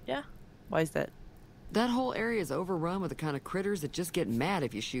 Yeah? Why is that? That whole area is overrun with the kind of critters that just get mad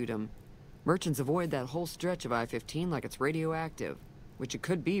if you shoot them. Merchants avoid that whole stretch of I-15 like it's radioactive, which it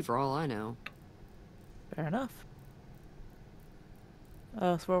could be for all I know. Fair enough.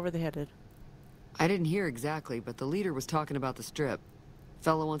 So where were they headed? I didn't hear exactly, but the leader was talking about the strip.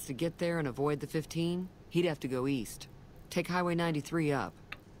 Fella wants to get there and avoid the 15, he'd have to go east. Take Highway 93 up.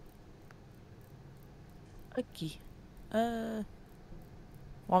 Okay. Want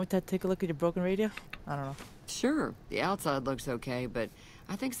me to take a look at your broken radio? I don't know. Sure, the outside looks okay, but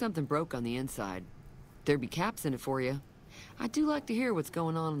I think something broke on the inside. There'd be caps in it for you. I do like to hear what's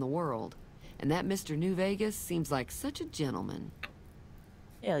going on in the world. And that Mr. New Vegas seems like such a gentleman.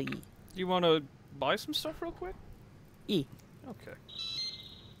 Hell yeah. You want to buy some stuff real quick? Yeah. Okay.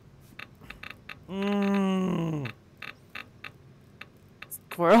 Mmm.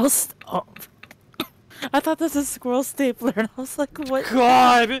 Squirrels? Oh. I thought this was a squirrel stapler, and I was like, what?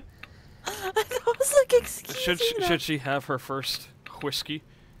 God! I was like, excuse me. Should she have her first whiskey?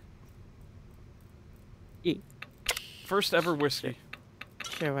 Yeah. First ever whiskey.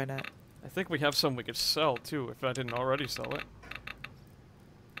 Sure, why not? I think we have some we could sell, too, if I didn't already sell it.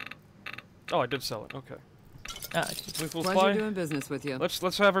 Oh, I did sell it. Okay. Pleasure doing business with you.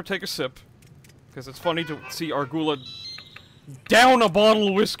 Let's have her take a sip, because it's funny to see Argula down a bottle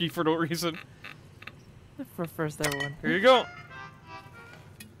of whiskey for no reason. For first ever one. Here you go.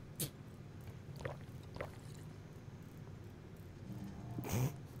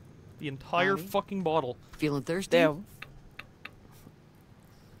 The entire fucking bottle. Feeling thirsty? Damn.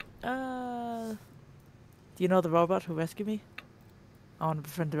 Do you know the robot who rescued me? I want to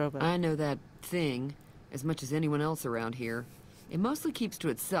befriend the robot. I know that thing as much as anyone else around here. It mostly keeps to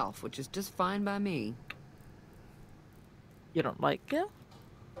itself, which is just fine by me. You don't like it?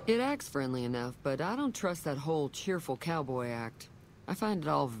 It acts friendly enough, but I don't trust that whole cheerful cowboy act. I find it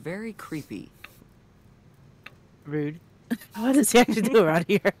all very creepy. Rude. What does he actually do around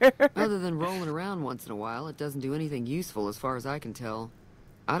here? Other than rolling around once in a while, it doesn't do anything useful as far as I can tell.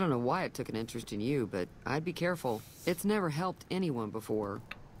 I don't know why it took an interest in you, but I'd be careful. It's never helped anyone before.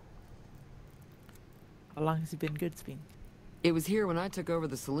 How long has he been Goodsprings? It was here when I took over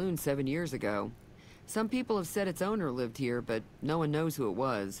the saloon 7 years ago. Some people have said its owner lived here, but no one knows who it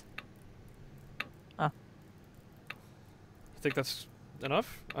was. Huh. You think that's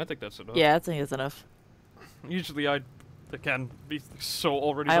enough? I think that's enough. Yeah, I think it's enough. Usually I can be so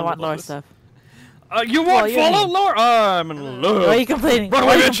already. I want lore stuff. You want follow lore? I'm in love. Why are you complaining? Run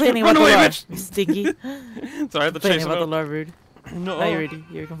Why away, are you bitch! complaining Run about away, the lore? bitch! You stinky. Sorry, I have to chase him about out. the lore, rude. No. No,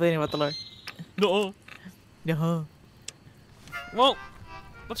 you're complaining about the lore. No. No. Well,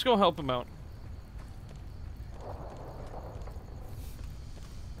 let's go help him out.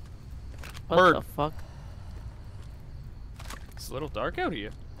 What the fuck? It's a little dark out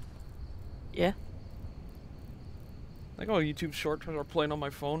here. Yeah. I got a YouTube short are playing on my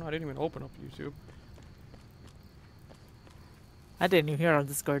phone. I didn't even open up YouTube. I didn't even hear on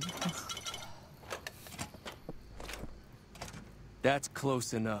Discord. That's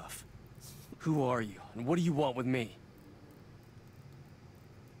close enough. Who are you, and what do you want with me?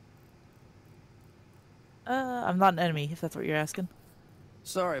 I'm not an enemy, if that's what you're asking.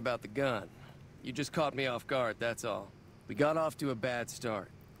 Sorry about the gun. You just caught me off guard, that's all. We got off to a bad start.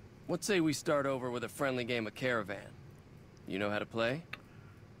 What say we start over with a friendly game of Caravan? You know how to play?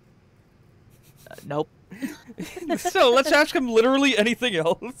 Nope. So, let's ask him literally anything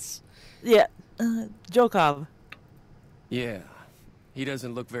else. Yeah, Joe Cobb. Yeah, he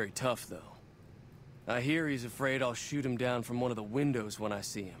doesn't look very tough, though. I hear he's afraid I'll shoot him down from one of the windows when I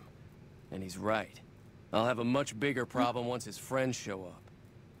see him. And he's right. I'll have a much bigger problem once his friends show up.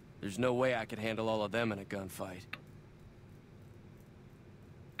 There's no way I could handle all of them in a gunfight.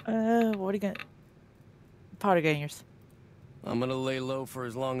 What are you gonna... Powder gangers. I'm gonna lay low for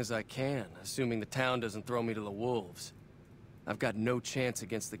as long as I can, assuming the town doesn't throw me to the wolves. I've got no chance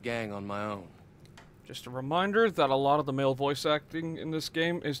against the gang on my own. Just a reminder that a lot of the male voice acting in this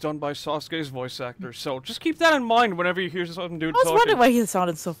game is done by Sasuke's voice actor, so just keep that in mind whenever you hear some dude talking. I was wondering why he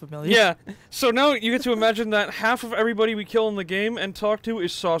sounded so familiar. Yeah, so now you get to imagine that half of everybody we kill in the game and talk to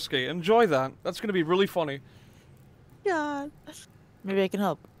is Sasuke. Enjoy that. That's gonna be really funny. God. Maybe I can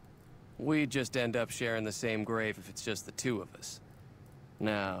help. We just end up sharing the same grave if it's just the two of us.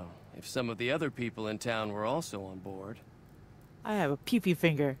 Now, if some of the other people in town were also on board... I have a pee-pee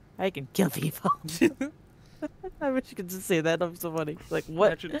finger. I can kill people. I wish you could just say that. That was so funny. Like,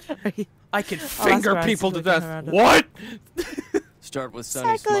 what? I can finger people to death. What? Start with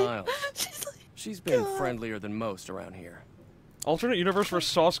Sunny Exactly. Smile. She's been friendlier than most around here. Alternate universe where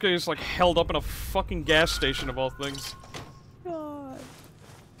Sasuke is, like, held up in a fucking gas station of all things.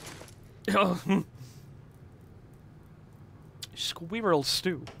 God. Squirrel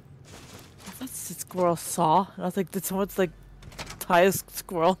stew. That's a squirrel saw. And I was like, did someone, like, tie a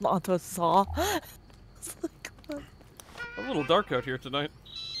squirrel onto a saw? Like, what? A little dark out here tonight.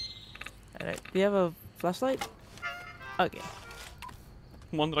 Alright, do you have a flashlight? Okay.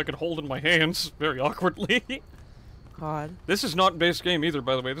 One that I could hold in my hands, very awkwardly. God. This is not base game either,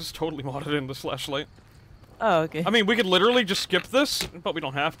 by the way. This is totally modded in, this flashlight. Oh, okay. I mean, we could literally just skip this, but we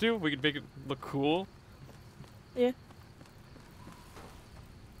don't have to. We could make it look cool. Yeah.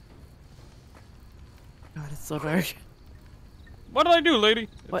 God, it's so dark. What did I do, lady?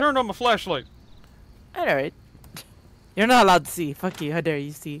 I turned on my flashlight. Alright. You're not allowed to see. Fuck you. How dare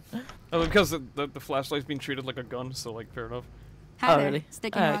you see? Oh, because the flashlight's being treated like a gun, so, like, fair enough. Hi Oh, there. really?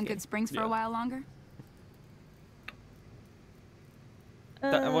 Sticking around Goodsprings for a while longer?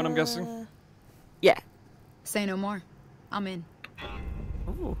 That what I'm guessing? Yeah. Say no more. I'm in.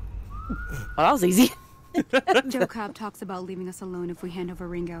 Ooh. Well, that was easy. Joe Cobb talks about leaving us alone if we hand over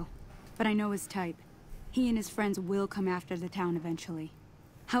Ringo. But I know his type. He and his friends will come after the town eventually.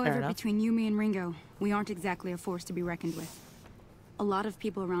 However, between you, me, and Ringo, we aren't exactly a force to be reckoned with. A lot of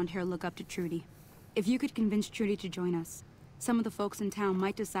people around here look up to Trudy. If you could convince Trudy to join us, some of the folks in town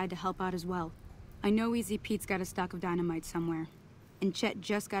might decide to help out as well. I know Easy Pete's got a stock of dynamite somewhere. And Chet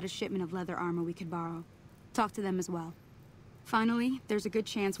just got a shipment of leather armor we could borrow. Talk to them as well. Finally, there's a good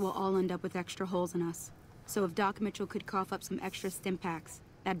chance we'll all end up with extra holes in us. So if Doc Mitchell could cough up some extra stim packs,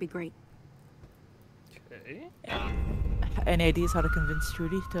 that'd be great. Okay. Any ideas how to convince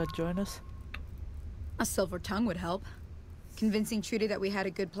Trudy to join us? A silver tongue would help. Convincing Trudy that we had a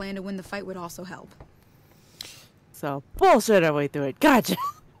good plan to win the fight would also help. So, bullshit our way through it. Gotcha.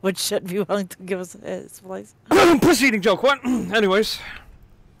 Would Chet be willing to give us supplies? Proceeding joke, what? Anyways.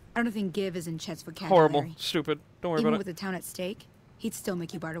 I don't think give is in Chet's vocabulary. Horrible. Stupid. Don't worry Even about with the town at stake, he'd still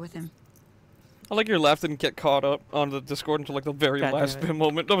make you barter with him. I like your laugh didn't get caught up on the Discord until like the very last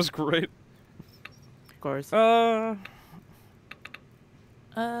moment. That was great. Of course. You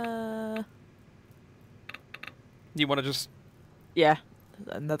want to just... Yeah.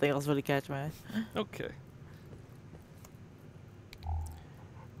 Nothing else really catch my eye. Okay.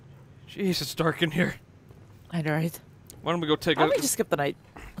 Jeez, it's dark in here. I know, right? Why don't we go take Why don't we just skip the night?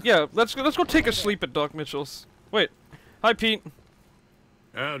 Yeah, let's go take a sleep at Doc Mitchell's. Wait. Hi, Pete.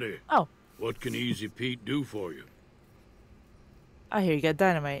 Howdy. Oh. What can Easy Pete do for you? I hear you got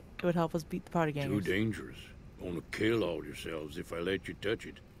dynamite. It would help us beat the party gangers. Too dangerous. Gonna kill all yourselves if I let you touch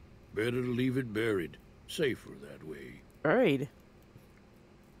it. Better to leave it buried. Safer that way. Buried?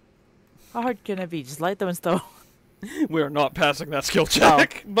 How hard can it be? Just light them and stone. We are not passing that skill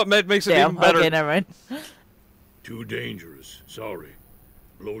check, but Med makes it even better. Okay, never mind. Too dangerous. Sorry.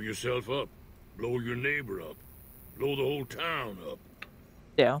 Blow yourself up. Blow your neighbor up. Blow the whole town up.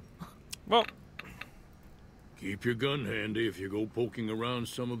 Yeah. Well. Keep your gun handy if you go poking around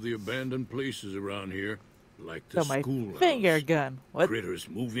some of the abandoned places around here, like the schoolhouse. Finger gun. What? Critters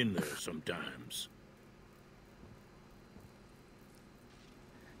move in there sometimes.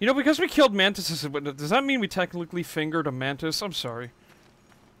 You know, because we killed mantises, does that mean we technically fingered a mantis? I'm sorry.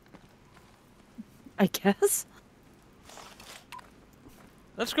 I guess.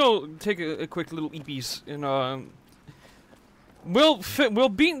 Let's go take a quick little eepies and we'll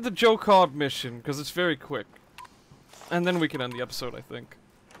beat the Joe Cobb mission because it's very quick, and then we can end the episode. I think.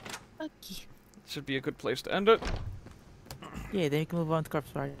 Okay. Should be a good place to end it. Yeah, then you can move on to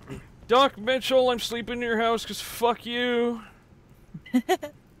corpse party. Doc Mitchell, I'm sleeping in your house because fuck you.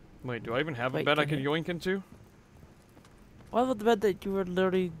 Wait, do I even have a bed I can yoink into? What about the bed that you were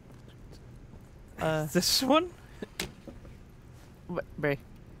literally... This one? Bray.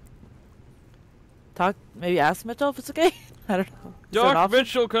 Talk, maybe ask Mitchell if it's okay? I don't know. Doc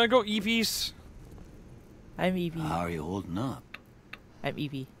Mitchell, can I go Eevees? I'm Evie. How are you holding up? I'm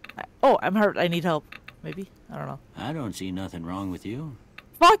Evie. Oh, I'm hurt. I need help. Maybe? I don't know. I don't see nothing wrong with you.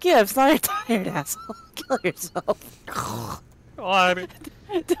 Fuck yeah, I'm sorry, tired, asshole. Kill yourself. God.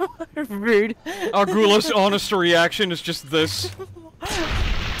 Rude. Argula's honest reaction is just this.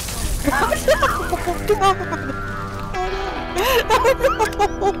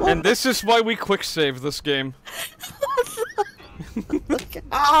 And this is why we quick save this game.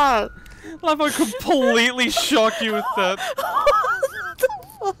 Ah! Love how I completely shock you with that.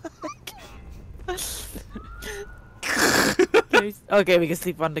 Okay, we can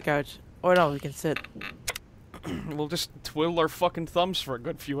sleep on the couch. Or no, we can sit. We'll just twiddle our fucking thumbs for a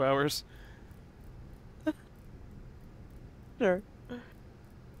good few hours. Sure.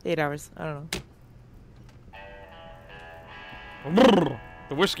 8 hours. I don't know.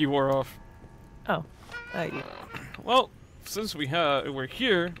 The whiskey wore off. Oh. Well, since we're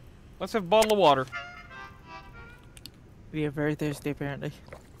here, let's have a bottle of water. We are very thirsty, apparently.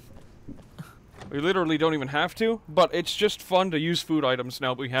 We literally don't even have to, but it's just fun to use food items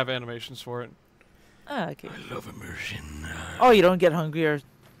now that we have animations for it. Ah, okay. I love immersion. Oh, you don't get hungry or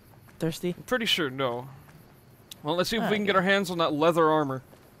thirsty? I'm pretty sure no. Well, let's see if we can get our hands on that leather armor.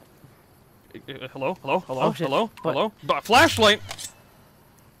 Hello? Hello? Hello? Oh, shit. Hello? What? Hello? Flashlight!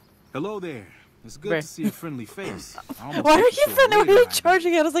 Hello there. It's good to see a friendly face. Why are you friendly when you're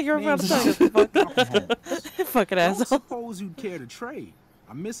charging at us like you're in front of us? Fucking asshole. I suppose you'd care to trade.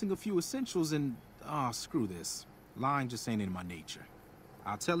 I'm missing a few essentials and... screw this. Lying just ain't in my nature.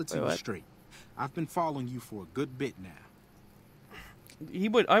 I'll tell it to you straight. I've been following you for a good bit now.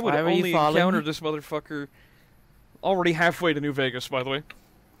 I would only encounter this motherfucker already halfway to New Vegas, by the way.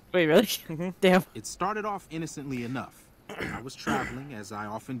 Wait, really? Damn. It started off innocently enough. I was traveling, as I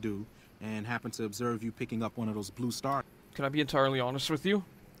often do, and happened to observe you picking up one of those blue stars. Can I be entirely honest with you?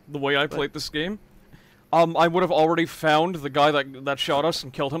 The way I played this game? I would have already found the guy that shot us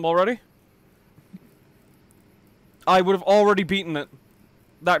and killed him already. I would have already beaten it.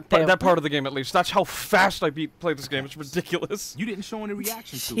 That part of the game, at least. That's how fast I played this game. It's ridiculous. You didn't show any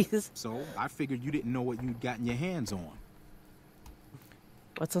reaction to it, so I figured you didn't know what you'd gotten your hands on.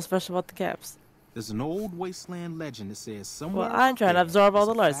 What's so special about the caps? There's an old wasteland legend that says somewhere. Well, I'm trying to absorb all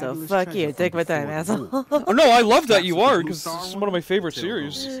the lore, so fuck you. Take my time, asshole. Oh, no, I love that you are, because this is one of my favorite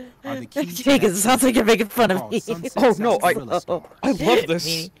series. It sounds like you're making fun of me. Oh, no, I love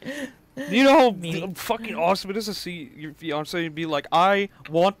this. You know how fucking awesome it is to see your fiance be like, I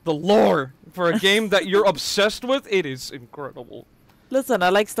want the lore for a game that you're obsessed with? It is incredible. Listen, I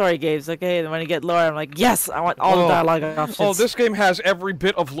like story games, okay? And when you get lore, I'm like, yes, I want all the dialogue options. Oh, this game has every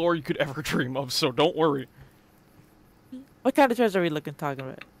bit of lore you could ever dream of, so don't worry. What kind of treasure are we talking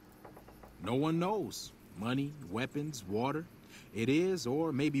about? No one knows. Money, weapons, water. It is,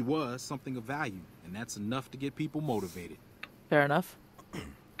 or maybe was, something of value, and that's enough to get people motivated. Fair enough.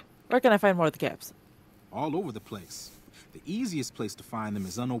 Where can I find more of the caps? All over the place. The easiest place to find them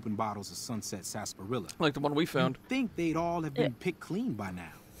is unopened bottles of Sunset Sarsaparilla. Like the one we found. You'd think they'd all have been picked clean by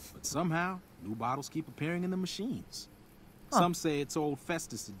now. But somehow, new bottles keep appearing in the machines. Some say it's old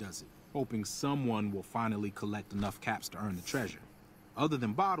Festus that does it, hoping someone will finally collect enough caps to earn the treasure. Other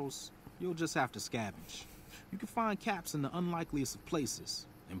than bottles, you'll just have to scavenge. You can find caps in the unlikeliest of places,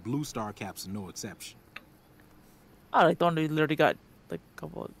 and Blue Star caps are no exception. Oh, like the one we literally got like a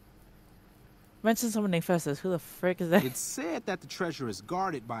couple of... Mention someone named Festus. Who the frick is that? It's said that the treasure is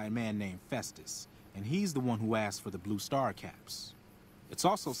guarded by a man named Festus, and he's the one who asked for the Blue Star caps. It's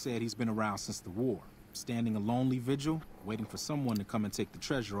also said he's been around since the war, standing a lonely vigil, waiting for someone to come and take the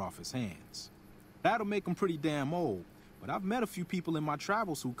treasure off his hands. That'll make him pretty damn old, but I've met a few people in my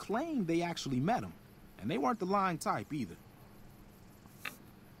travels who claim they actually met him, and they weren't the lying type either.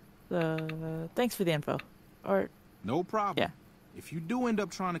 Thanks for the info. Or... No problem. Yeah. If you do end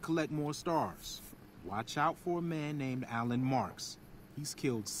up trying to collect more stars, watch out for a man named Alan Marks. He's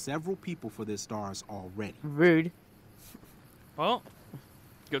killed several people for their stars already. Rude. Well,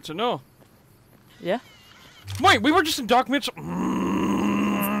 Good to know. Yeah. Wait, we were just in Doc Mitchell.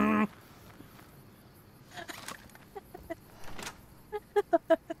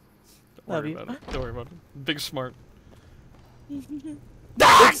 Don't worry about it. Don't worry about it. Big smart.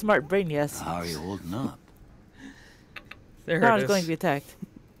 Big smart brain, yes. How are you holding up? There Now it it's is. going to be attacked.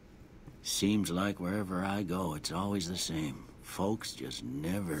 Seems like wherever I go, it's always the same. Folks just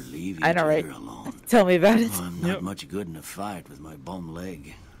never leave each I know, right? other alone. Tell me about it. I'm not much good in a fight with my bum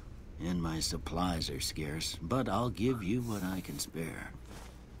leg. And my supplies are scarce, but I'll give you what I can spare.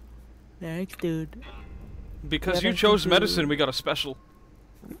 Thanks, dude. Because you chose medicine, we got a special.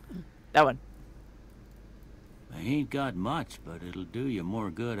 That one. I ain't got much, but it'll do you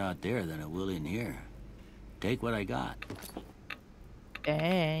more good out there than it will in here. Take what I got.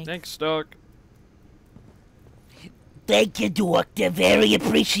 Thanks. Thanks, Doc. Thank you, Doctor. Very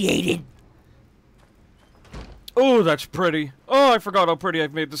appreciated. Oh, that's pretty. Oh, I forgot how pretty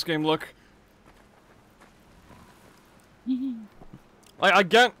I've made this game look. I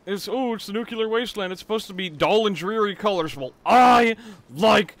get it's the nuclear wasteland. It's supposed to be dull and dreary colors. Well, I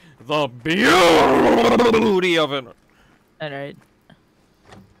like the beauty of it. Alright.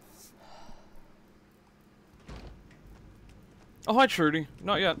 Oh, hi, Trudy.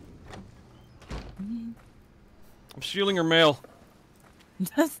 Not yet. I'm stealing your mail.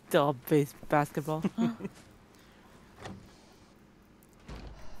 That's still base basketball.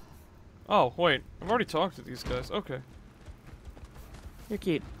 Oh, wait. I've already talked to these guys. Okay. You're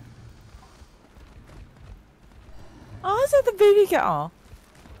cute. Oh, is that the baby cat? Oh.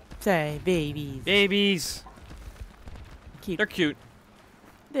 Say, babies. Babies. Cute. They're cute.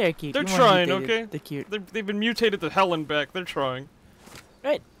 They're cute. They're You want trying, mutated. okay? They're cute. They've been mutated to hell and back. They're trying.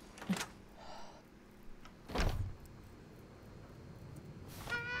 Right.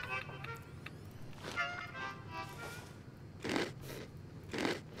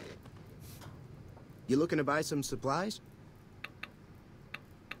 You looking to buy some supplies?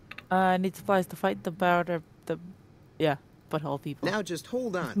 I need supplies to fight the powder, yeah, butthole people. Now just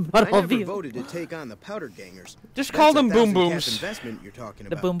hold on. But I I'll never be- voted to take on the powder gangers. Just That's call a them boom 1,000 cap booms. investment you're talking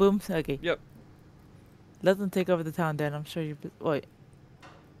The about. boom booms? Okay. Yep. Let them take over the town then. I'm sure you. Wait.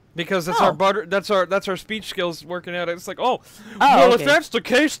 Because that's Oh. our butter. That's our speech skills working at it. It's like, oh, Oh, well, okay. if that's the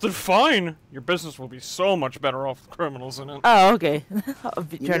case, then fine. Your business will be so much better off with criminals in it. Oh, okay. I'll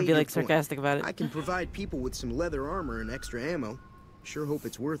be You trying to made be your like point. sarcastic about it. I can provide people with some leather armor and extra ammo. Sure hope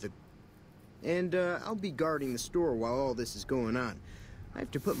it's worth it. And I'll be guarding the store while all this is going on. I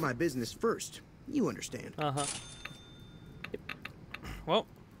have to put my business first. You understand. Uh-huh. Well,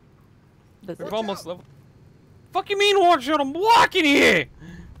 That's we've it. almost leveled. Fuck you mean watch out? I'm walking here!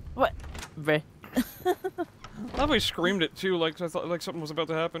 What? Bruh. I thought we screamed it too, like I thought like something was about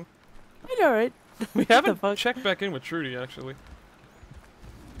to happen. I know, right? We What the haven't fuck? checked back in with Trudy, actually.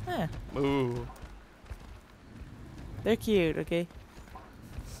 Huh. Ooh. They're cute, okay?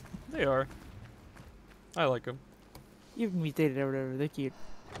 They are. I like them. You've mutated or whatever. They're cute.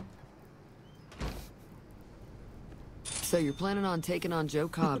 So you're planning on taking on Joe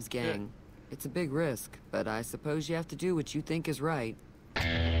Cobb's gang. It's a big risk, but I suppose you have to do what you think is right.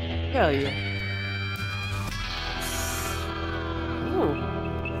 Hell yeah. Ooh.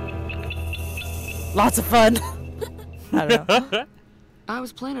 Lots of fun. I don't know. I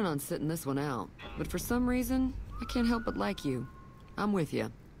was planning on sitting this one out, but for some reason, I can't help but like you. I'm with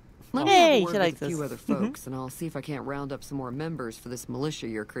you. Let me have Hey, a she word with likes a few us. other folks, and I'll see if I can't round up some more members for this militia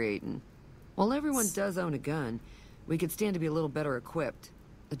you're creating. While everyone does own a gun, we could stand to be a little better equipped.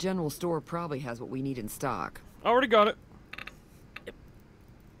 The general store probably has what we need in stock. Already got it.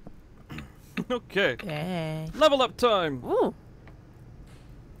 Okay. Dang. Level up time. Ooh.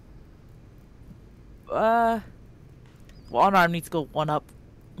 One arm needs to go one up.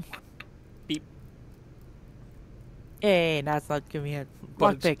 Beep. Hey, that's not giving me a But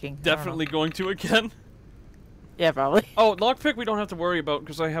lock it's picking. definitely going to again. Yeah, probably. Oh, lockpick we don't have to worry about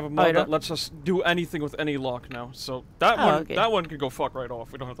because I have a you mod that don't? lets us do anything with any lock now. So that Oh, one, okay. that one could go fuck right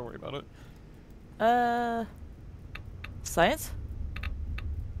off. We don't have to worry about it. Science?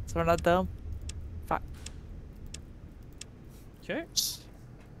 So we're not dumb. Fuck. Okay.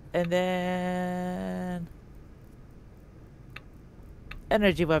 And then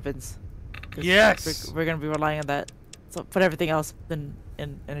energy weapons. 'Cause Yes! we're gonna be relying on that. So put everything else in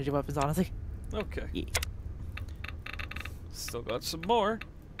energy weapons, honestly. Okay. Yeah. Still got some more.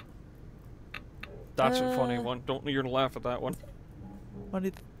 That's a funny one. Don't you're gonna laugh at that one. What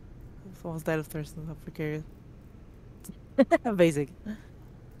did? Someone's died of thirst. I'm precarious. Basic.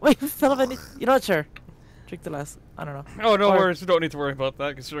 Wait, fell off any? You know what? Sure. Drink the last. I don't know. Oh no Or- worries. We don't need to worry about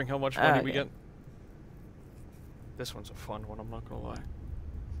that considering how much money we okay. get. This one's a fun one. I'm not gonna lie.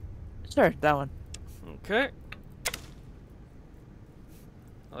 Sure, that one. Okay.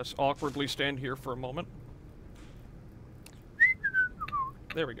 Let's awkwardly stand here for a moment.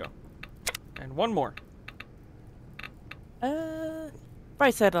 There we go. And one more.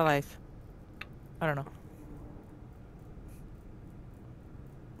 Bright side of life. I don't know.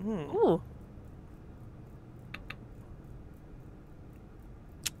 Ooh.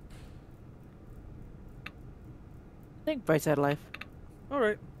 I think bright side of life.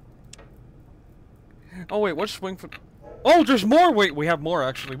 Alright. Oh wait, what's swing for... Oh, there's more! Wait, we have more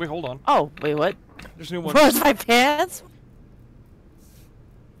actually. Wait, hold on. Oh, wait, what? There's new ones. Where's my pants?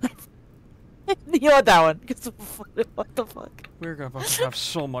 You want that one? What the fuck? We're about to have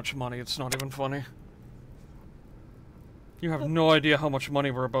so much money, it's not even funny. You have no idea how much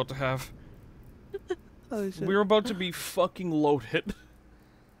money we're about to have. Oh shit. We're about to be fucking loaded.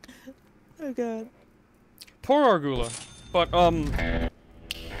 Oh god. Poor Argula. But,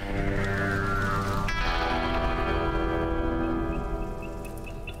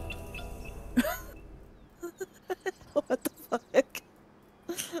 What the fuck?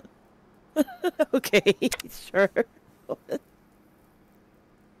 Okay, sure.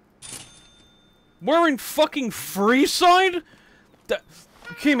 we're in fucking Freeside?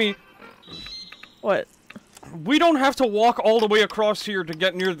 Kimmy. What? We don't have to walk all the way across here to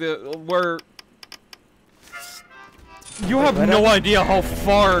get near the... where... You have no idea how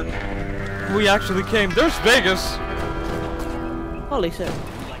far we actually came. There's Vegas. Holy shit.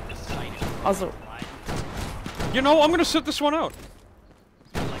 Also... You know, I'm gonna sit this one out.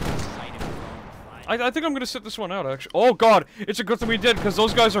 I think I'm gonna sit this one out, actually. Oh god, it's a good thing we did, because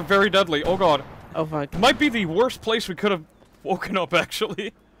those guys are very deadly. Oh god. Oh fuck. Might be the worst place we could have woken up,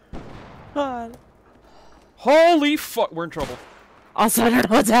 actually. God. Holy fuck, we're in trouble. Also, I don't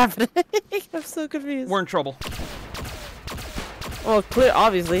know what's happening. I'm so confused. We're in trouble. Well, clear,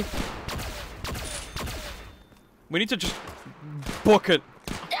 obviously. We need to just book it.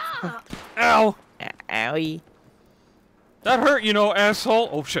 Ow. Owie. That hurt, you know, asshole.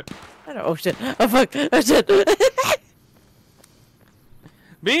 Oh shit. I know. Oh shit. Oh fuck. Oh shit.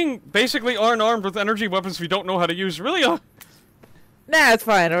 Being basically unarmed with energy weapons we don't know how to use really Nah, it's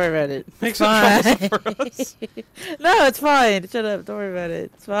fine. Don't worry about it. Makes it troublesome for us. No, it's fine. Shut up. Don't worry about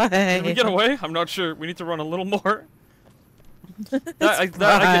it. It's fine. Can we get away? I'm not sure. We need to run a little more. I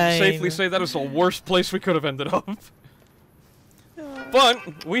can safely say that is the worst place we could have ended up.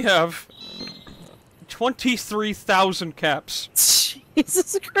 But we have 23,000 caps.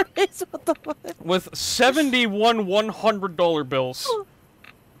 Jesus Christ, what the fuck? With 71 $100 bills.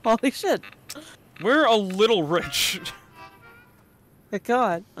 Holy shit. We're a little rich. My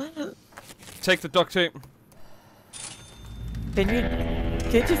god. Take the duct tape.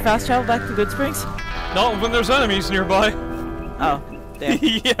 Can't you fast travel back to Goodsprings? No, when there's enemies nearby. Oh, damn.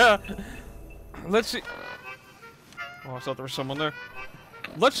 Yeah. Let's see. Oh, I thought there was someone there.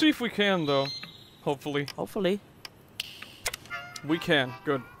 Let's see if we can, though. Hopefully. Hopefully. We can.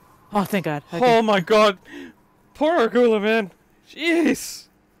 Good. Oh, thank God. Okay. Oh my god. Poor Argula, man. Jeez.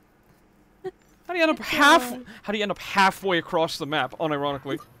 How do you end up halfway across the map,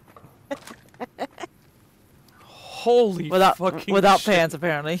 unironically? Holy fucking without shit. pants,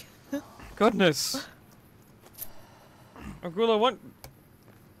 apparently. Goodness. Argula, what?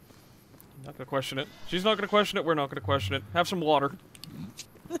 I'm not gonna question it. She's not gonna question it, we're not gonna question it. Have some water.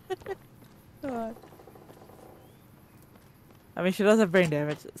 God. I mean, she does have brain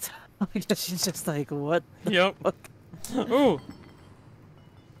damage. So I guess she's just like, what? Yep. Ooh.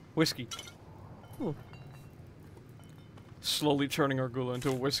 Whiskey. Ooh. Slowly turning Argula into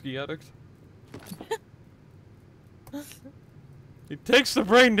a whiskey addict. It takes the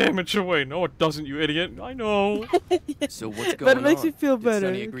brain damage away. No, it doesn't, you idiot. I know. So what's going on? But it makes me feel better.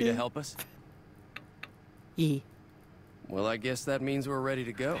 Did Sonny agree to help us? Yeah. Well, I guess that means we're ready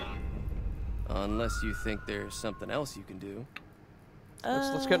to go. Unless you think there's something else you can do.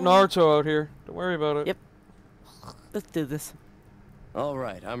 Let's get Naruto out here. Don't worry about it. Yep. Let's do this. All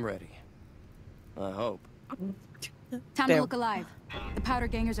right, I'm ready. I hope. Time to look alive. The powder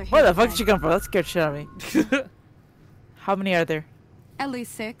gangers are here. Where the fuck did she come from? That scared shit out of me. How many are there? At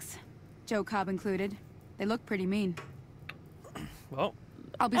least 6. Joe Cobb included. They look pretty mean. Well,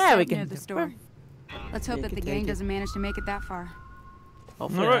 I'll be we set can near the store. Let's hope that the gang doesn't manage to make it that far.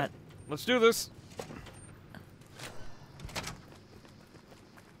 Hopefully all right. not. Let's do this.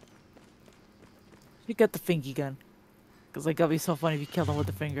 You got the fingy gun. Cause like, that'd be so funny if you killed him with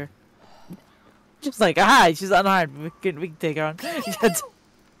the finger. Just like, aha, she's unarmed. We can take her on.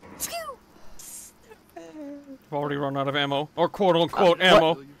 We've already run out of ammo. Or quote-unquote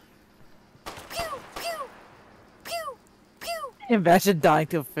ammo. Imagine dying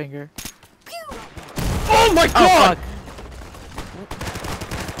to a finger. Oh my god!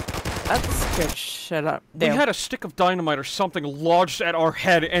 That scared shit up. We had a stick of dynamite or something lodged at our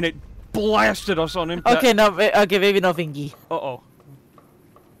head and it blasted us on impact. Okay, no, okay, maybe no thingy. Uh-oh.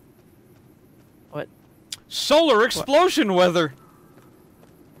 What? Solar explosion weather!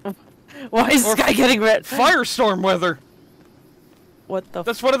 Why is this guy getting red? Firestorm weather! What the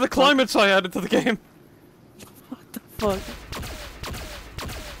That's one of the climates I added to the game. What the fuck?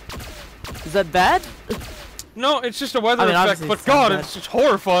 Is that bad? No, it's just a weather effect, but god, it's just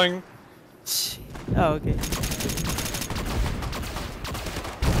horrifying. Oh, okay.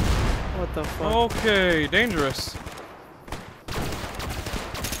 What the fuck? Okay, dangerous.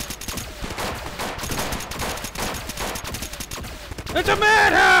 It's a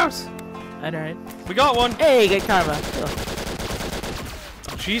madhouse! Alright. We got one. Hey, get karma.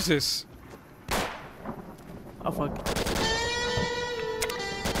 Oh, Jesus. Oh, fuck.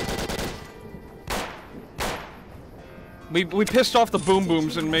 We pissed off the boom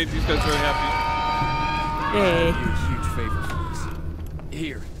booms and made these guys very happy. Yay. You a huge favor for us.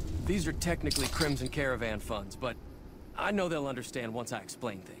 Here, these are technically Crimson Caravan funds, but I know they'll understand once I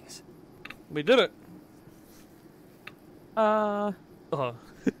explain things. We did it.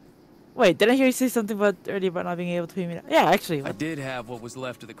 Wait, didn't I hear you say something earlier about not being able to pay me? Yeah, actually. I did have what was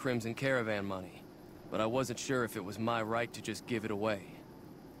left of the Crimson Caravan money, but I wasn't sure if it was my right to just give it away.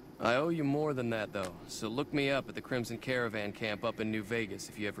 I owe you more than that, though, so look me up at the Crimson Caravan camp up in New Vegas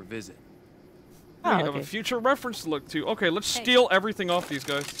if you ever visit. We have a future reference to look to. Okay, let's steal everything off these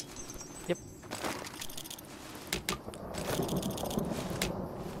guys. Yep.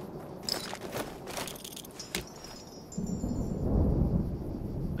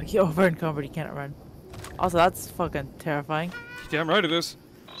 You're over encumbered, you can't run. Also, that's fucking terrifying. Damn right it is.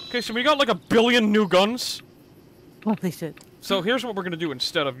 Okay, so we got like 1 billion new guns. Holy shit. So here's what we're gonna do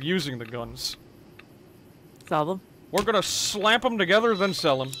instead of using the guns. Sell them? We're gonna slap them together, then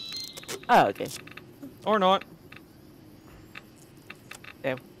sell them. Oh, okay. Or not.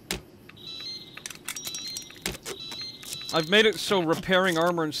 Damn. I've made it so repairing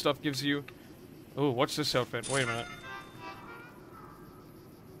armor and stuff gives you... Ooh, what's this outfit? Wait a minute.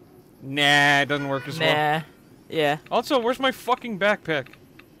 Nah, it doesn't work as well. Nah. Yeah. Also, where's my fucking backpack?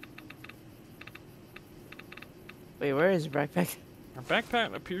 Wait, where is your backpack? Our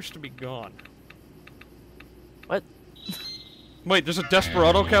backpack appears to be gone. What? Wait, there's a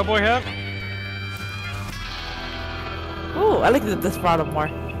Desperado cowboy hat? Ooh, I like the Desperado more.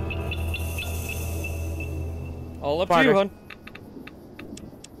 All up to you, hon.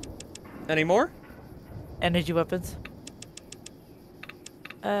 Any more? Energy weapons.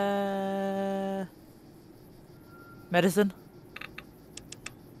 Medicine.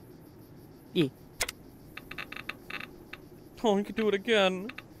 Yeah. Oh, we could do it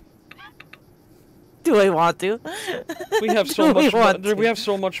again. Do I want to? We have so much. We have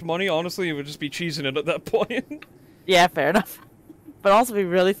so much money. Honestly, it would just be cheesing it at that point. Yeah, fair enough. But also be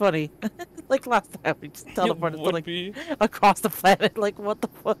really funny. Like last time, we just teleported to, like, across the planet. Like, what the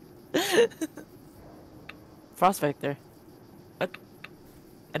fuck? Prospector. What?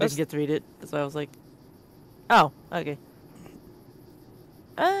 I didn't get to read it, so I was like, oh, okay.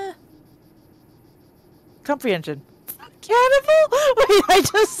 Comprehension. Cannibal? Wait, I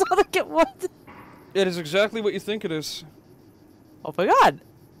just saw the get what? It is exactly what you think it is. Oh my god.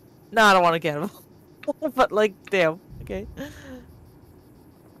 No, I don't want a cannibal. But like, damn. Okay.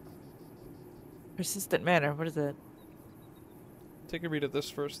 Persistent manner. What is that? Take a read at this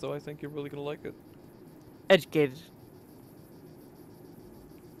first, though. I think you're really gonna like it. Educated.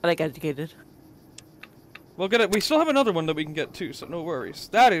 I like educated. We'll get it. We still have another one that we can get too, so no worries.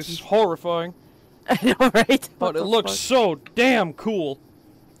 That is horrifying. I know, right? But it looks so damn cool.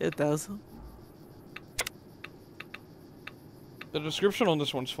 It does. The description on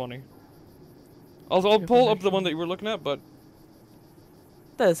this one's funny. I'll pull up the one that you were looking at, but...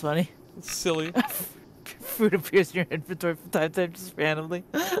 That is funny. It's silly. Food appears in your inventory from time to time just randomly.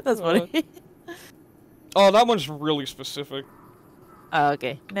 That's funny. Oh, that one's really specific. Oh,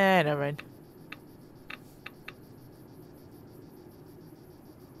 okay. Nah, never mind.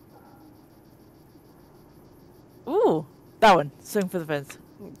 Ooh, that one. Swing for the fence.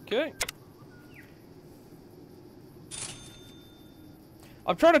 Okay.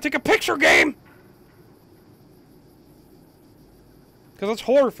 I'm trying to take a picture game! Because that's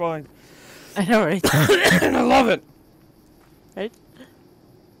horrifying. I know, right? And I love it. Right?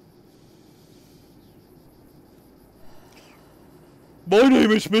 My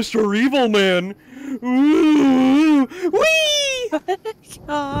name is Mr. Evil Man. Ooh, wee!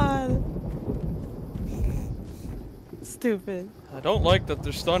 God. Stupid. I don't like that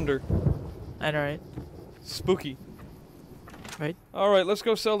there's thunder. I know, right? Spooky. Right? Alright, let's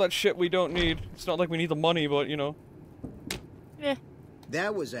go sell that shit we don't need. It's not like we need the money, but, you know. Yeah.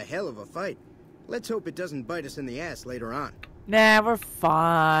 That was a hell of a fight. Let's hope it doesn't bite us in the ass later on. Nah, we're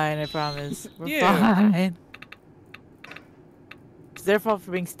fine, I promise. We're Yeah. fine. It's their fault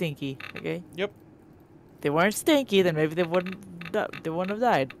for being stinky, okay? Yep. If they weren't stinky, then maybe they wouldn't have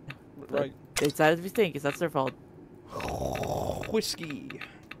died. But Right. they decided to be stinky, so that's their fault. Whiskey.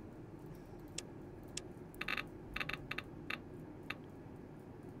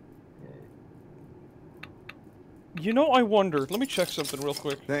 You know, I wonder. Let me check something real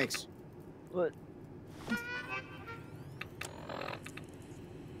quick. Thanks. What?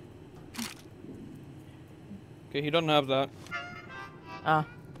 Okay, he doesn't have that. Ah.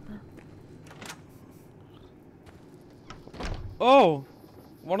 Oh!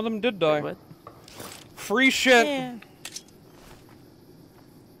 One of them did die. What? Free shit! Yeah.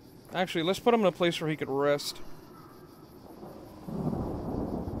 Actually, let's put him in a place where he could rest.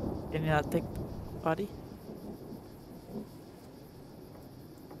 Can you not take the body?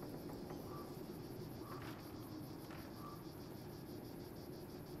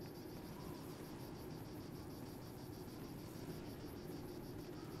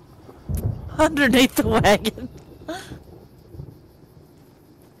 Underneath the wagon.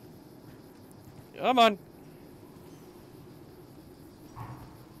 Come on.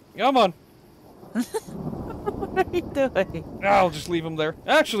 Come on. What are you doing? I'll just leave him there.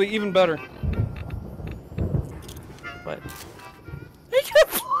 Actually, even better. What?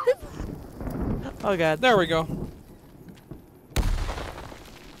 Oh god. There we go.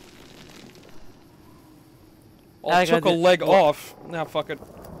 Oh, I took a leg off. Nah, fuck it.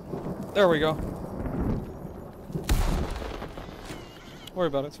 There we go. Worry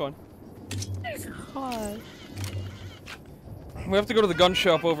about it, it's fine. God. We have to go to the gun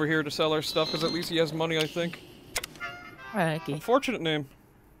shop over here to sell our stuff, because at least he has money, I think. Alright. Unfortunate name.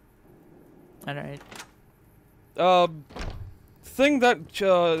 Alright. Thing that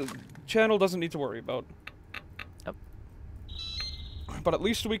channel doesn't need to worry about. Yep. But at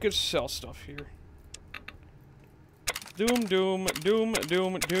least we could sell stuff here. Doom, doom, doom,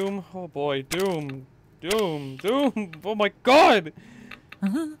 doom, doom. Oh boy, doom, doom, doom. Oh my god!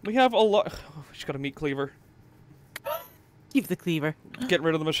 We have a lot. Oh, we just got a meat cleaver. Keep the cleaver. Get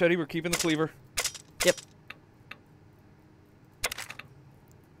rid of the machete, we're keeping the cleaver. Yep.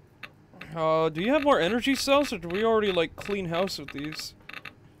 Do you have more energy cells, or do we already, like, clean house with these?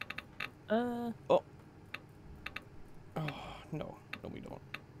 Oh. Oh, no. No, we don't.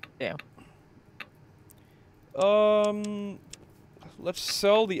 Damn. Let's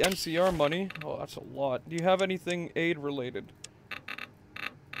sell the NCR money. Oh, that's a lot. Do you have anything aid-related?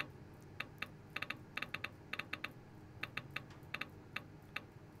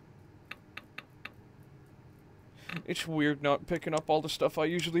 It's weird not picking up all the stuff I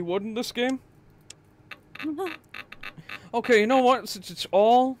usually would in this game. Okay, you know what? Since it's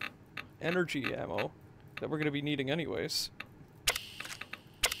all energy ammo that we're gonna be needing anyways.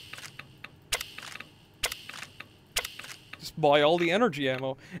 Just buy all the energy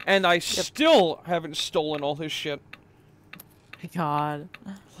ammo. And I still haven't stolen all his shit. God.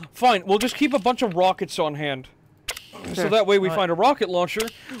 Fine, we'll just keep a bunch of rockets on hand. Sure. So that way we find a rocket launcher,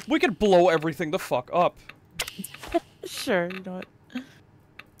 we can blow everything the fuck up. Sure, you know what?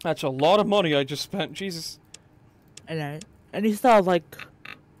 That's a lot of money I just spent, Jesus. I know. And he still had like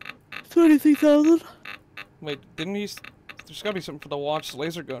 23,000. Wait, didn't he? There's gotta be something for the Watts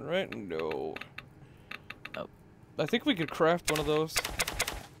laser gun, right? No. Oh. I think we could craft one of those.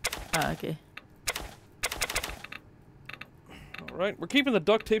 Ah, okay. Alright, we're keeping the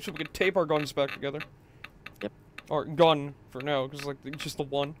duct tape so we can tape our guns back together. Yep. Or gun, for now, because like, just the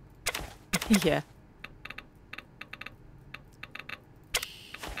one. Yeah.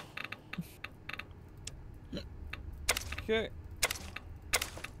 Okay.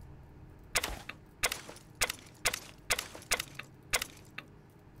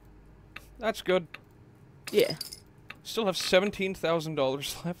 That's good. Yeah. Still have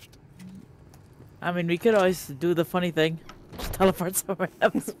 $17,000 left. I mean, we could always do the funny thing. Just teleport somewhere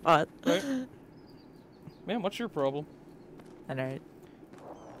on the spot. Right. Man, what's your problem? Alright.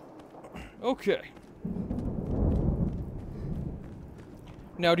 Okay.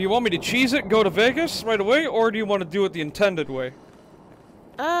 Now, do you want me to cheese it, go to Vegas right away, or do you want to do it the intended way?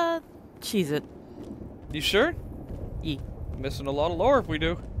 Cheese it. You sure? Yeah. Missing a lot of lore if we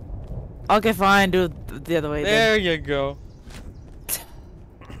do. Okay, fine, do it the other way There then. you go.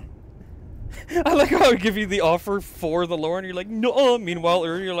 I like how I give you the offer for the lore, and you're like, no. Meanwhile,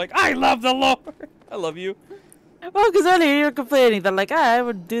 you're like, I love the lore. I love you. Well, because earlier you were complaining that like I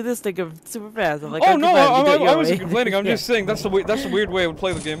would do this thing super fast. I'm like, oh okay, no, fine, you do it I your wasn't way. complaining. I'm Yeah. just saying that's the weird way I would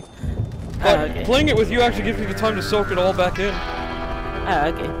play the game. But Okay. playing it with you actually gives me the time to soak it all back in.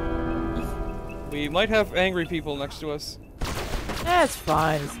 Okay. We might have angry people next to us. That's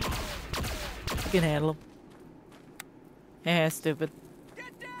fine. You can handle them. Yeah, stupid.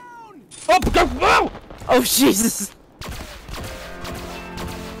 Oh, go! Oh, Jesus!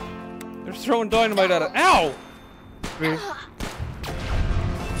 They're throwing dynamite at it. Ow! Rude.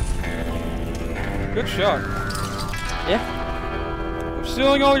 Good shot. Yeah. I'm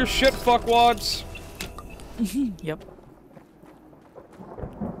stealing all your shit, fuckwads. Yep.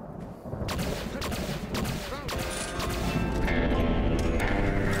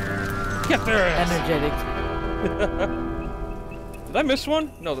 Get there! Energetic. Did I miss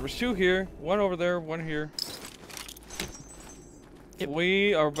one? No, there was two here. One over there, one here. Yep.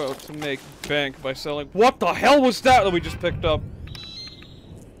 We are about to make bank by selling. What the hell was that we just picked up?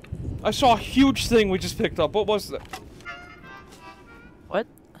 I saw a huge thing we just picked up. What was that? What?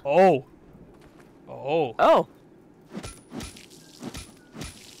 Oh. Oh. Oh.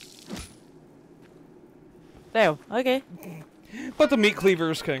 Damn. Okay. But the meat cleaver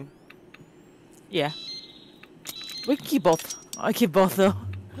is king. Yeah. We can keep both. I keep both though.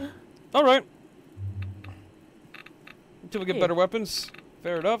 Alright. Until we get Yeah. better weapons.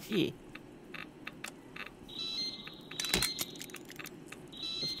 Fair enough. Yeah.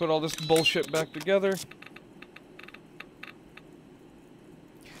 Let's put all this bullshit back together.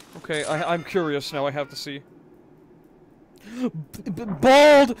 Okay, I'm curious now. I have to see.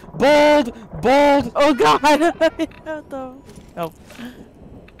 Bald! Bald! Bald! Oh god! Nope.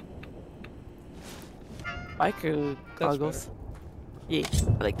 Biker goggles. Yeah,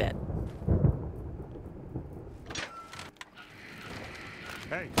 I like that.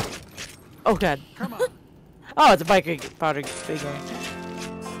 Hey. Oh god. Come on. Oh, it's a biker powder big one.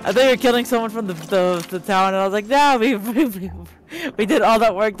 I thought you were killing someone from the town, and I was like, nah, we did all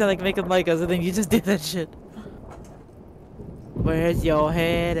that work to like make them like us, and then you just did that shit. Where's your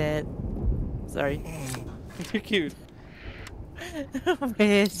head at? Sorry. You're cute.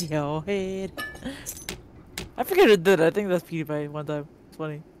 Where's your head? I forget who did it. I think that's PewDiePie one time. It's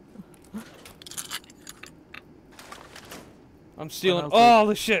funny. I'm stealing all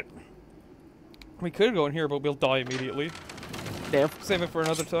the shit. We could go in here, but we'll die immediately. Damn. Save it for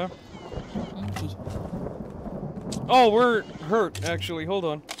another time. Oh, we're hurt, actually. Hold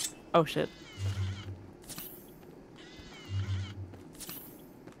on. Oh, shit.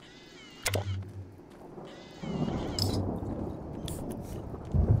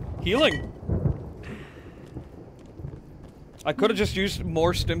 Healing. I could have just used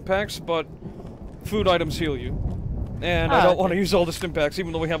more stim packs, but food items heal you. And I don't want to use all the stim packs,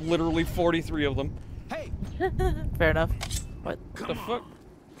 even though we have literally 43 of them. Hey! Fair enough. What? The fuck?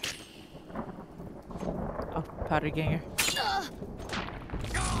 Oh, powder ganger.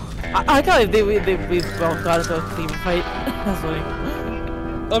 I can't believe we both got into a cleaver fight. That's funny.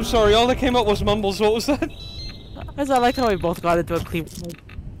 I'm sorry, all that came out was mumbles. What was that? I like how we both got into a cleaver.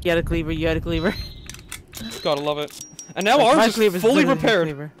 You had a cleaver, you had a cleaver. Gotta love it. And now Like, ours is fully repaired.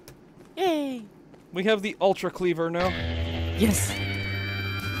 Cleaver. Yay! We have the ultra cleaver now. Yes.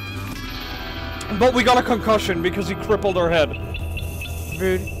 But we got a concussion because he crippled our head.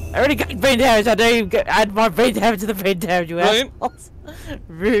 Rude. I already got brain damage. I dare you add more brain damage to the brain damage, you Right? assholes.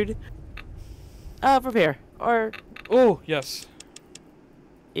 Rude. Prepare. Or... Oh, yes.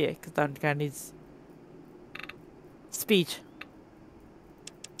 Yeah, because that kind of needs... speech.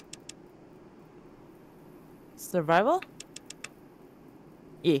 Survival?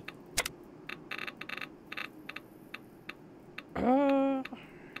 Yeah.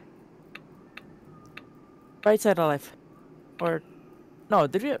 Right side of life. Or... No,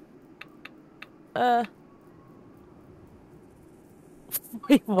 did we...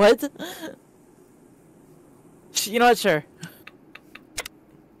 Wait, what? You know what? Sure.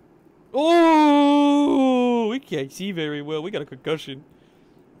 Oh, we can't see very well. We got a concussion.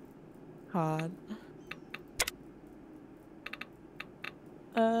 God.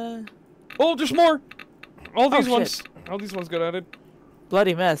 Oh, there's more. All these shit. ones. All these ones got added.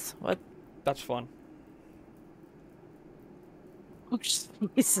 Bloody mess. What? That's fun. Oh,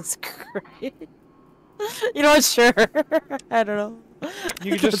 Jesus Christ. You know what? Sure. I don't know.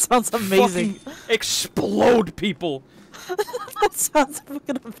 You just that sounds amazing. Explode people. That sounds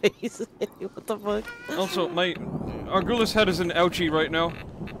fucking amazing. What the fuck? Also, my Argula's head is an ouchie right now.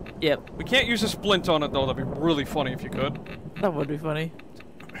 Yep. We can't use a splint on it though. That'd be really funny if you could. That would be funny.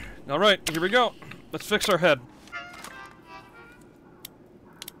 All right, here we go. Let's fix our head.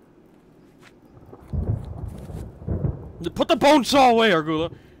 Put the bone saw away,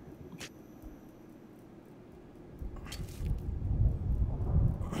 Argula.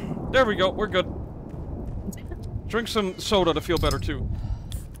 There we go. We're good. Drink some soda to feel better too.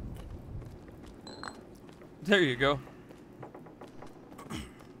 There you go.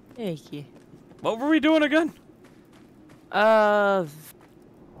 Thank you. What were we doing again?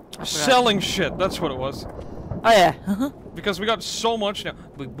 Selling shit. That's what it was. Oh yeah. Because we got so much now.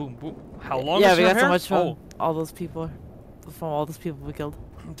 Boom, boom, boom. How long? Yeah, is we her got hair? so much from all those people. From all those people we killed.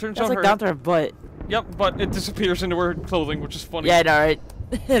 Turns That's out like down to her butt. Yep, but it disappears into her clothing, which is funny. Yeah, I know, right?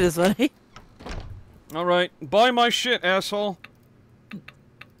 It is funny. All right, buy my shit, asshole.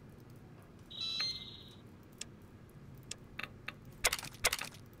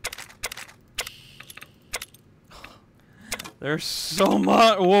 There's so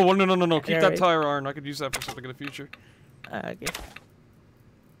much. Whoa, no. Keep that tire iron. I could use that for something in the future. Okay.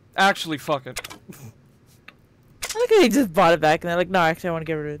 Actually, fuck it. Look at he just bought it back and they're like, no, actually, I want to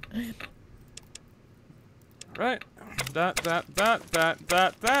get rid of it. Right. That.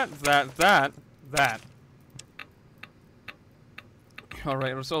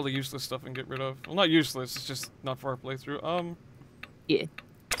 Alright, let's all the useless stuff and get rid of. Well, not useless, it's just not for our playthrough. Yeah.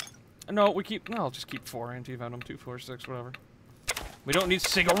 No, I'll just keep 4 anti-venom, 2, 4, 6, whatever. We don't need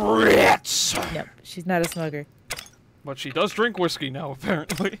cigarettes! Yep, she's not a smoker. But she does drink whiskey now,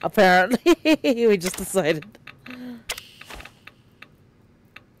 apparently. Apparently. We just decided.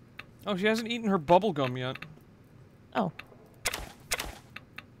 Oh, she hasn't eaten her bubble gum yet. Oh.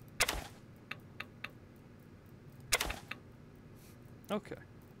 Okay.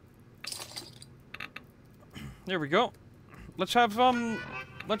 There we go. Let's have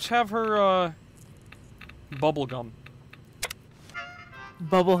her, bubble gum.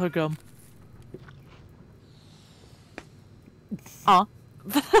 Bubble her gum. Aw.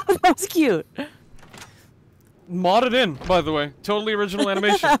 That was cute. Modded in, by the way. Totally original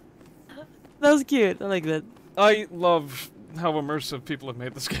animation. That was cute. I like that. I love how immersive people have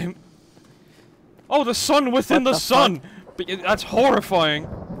made this game. Oh, the sun within the sun! But that's horrifying.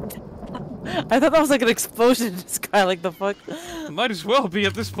 I thought that was like an explosion in the sky, like the fuck. Might as well be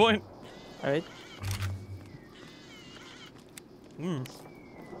at this point. Alright.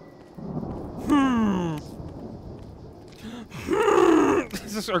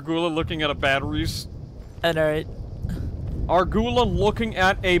 Is this Argula looking at a batteries? And alright. Argula looking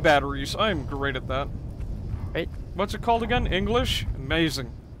at a batteries. I'm great at that. Right. What's it called again? English?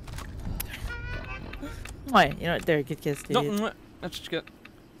 Amazing. Why? You know what? There, good kiss, dude. No, that's what you get.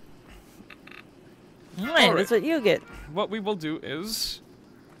 Right, that's what you get. What we will do is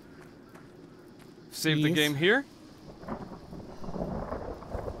save the game here.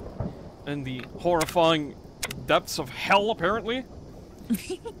 In the horrifying depths of hell, apparently.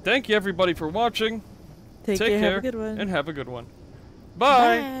 Thank you, everybody, for watching. Take care, have a good one. And have a good one.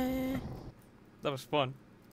 Bye. That was fun.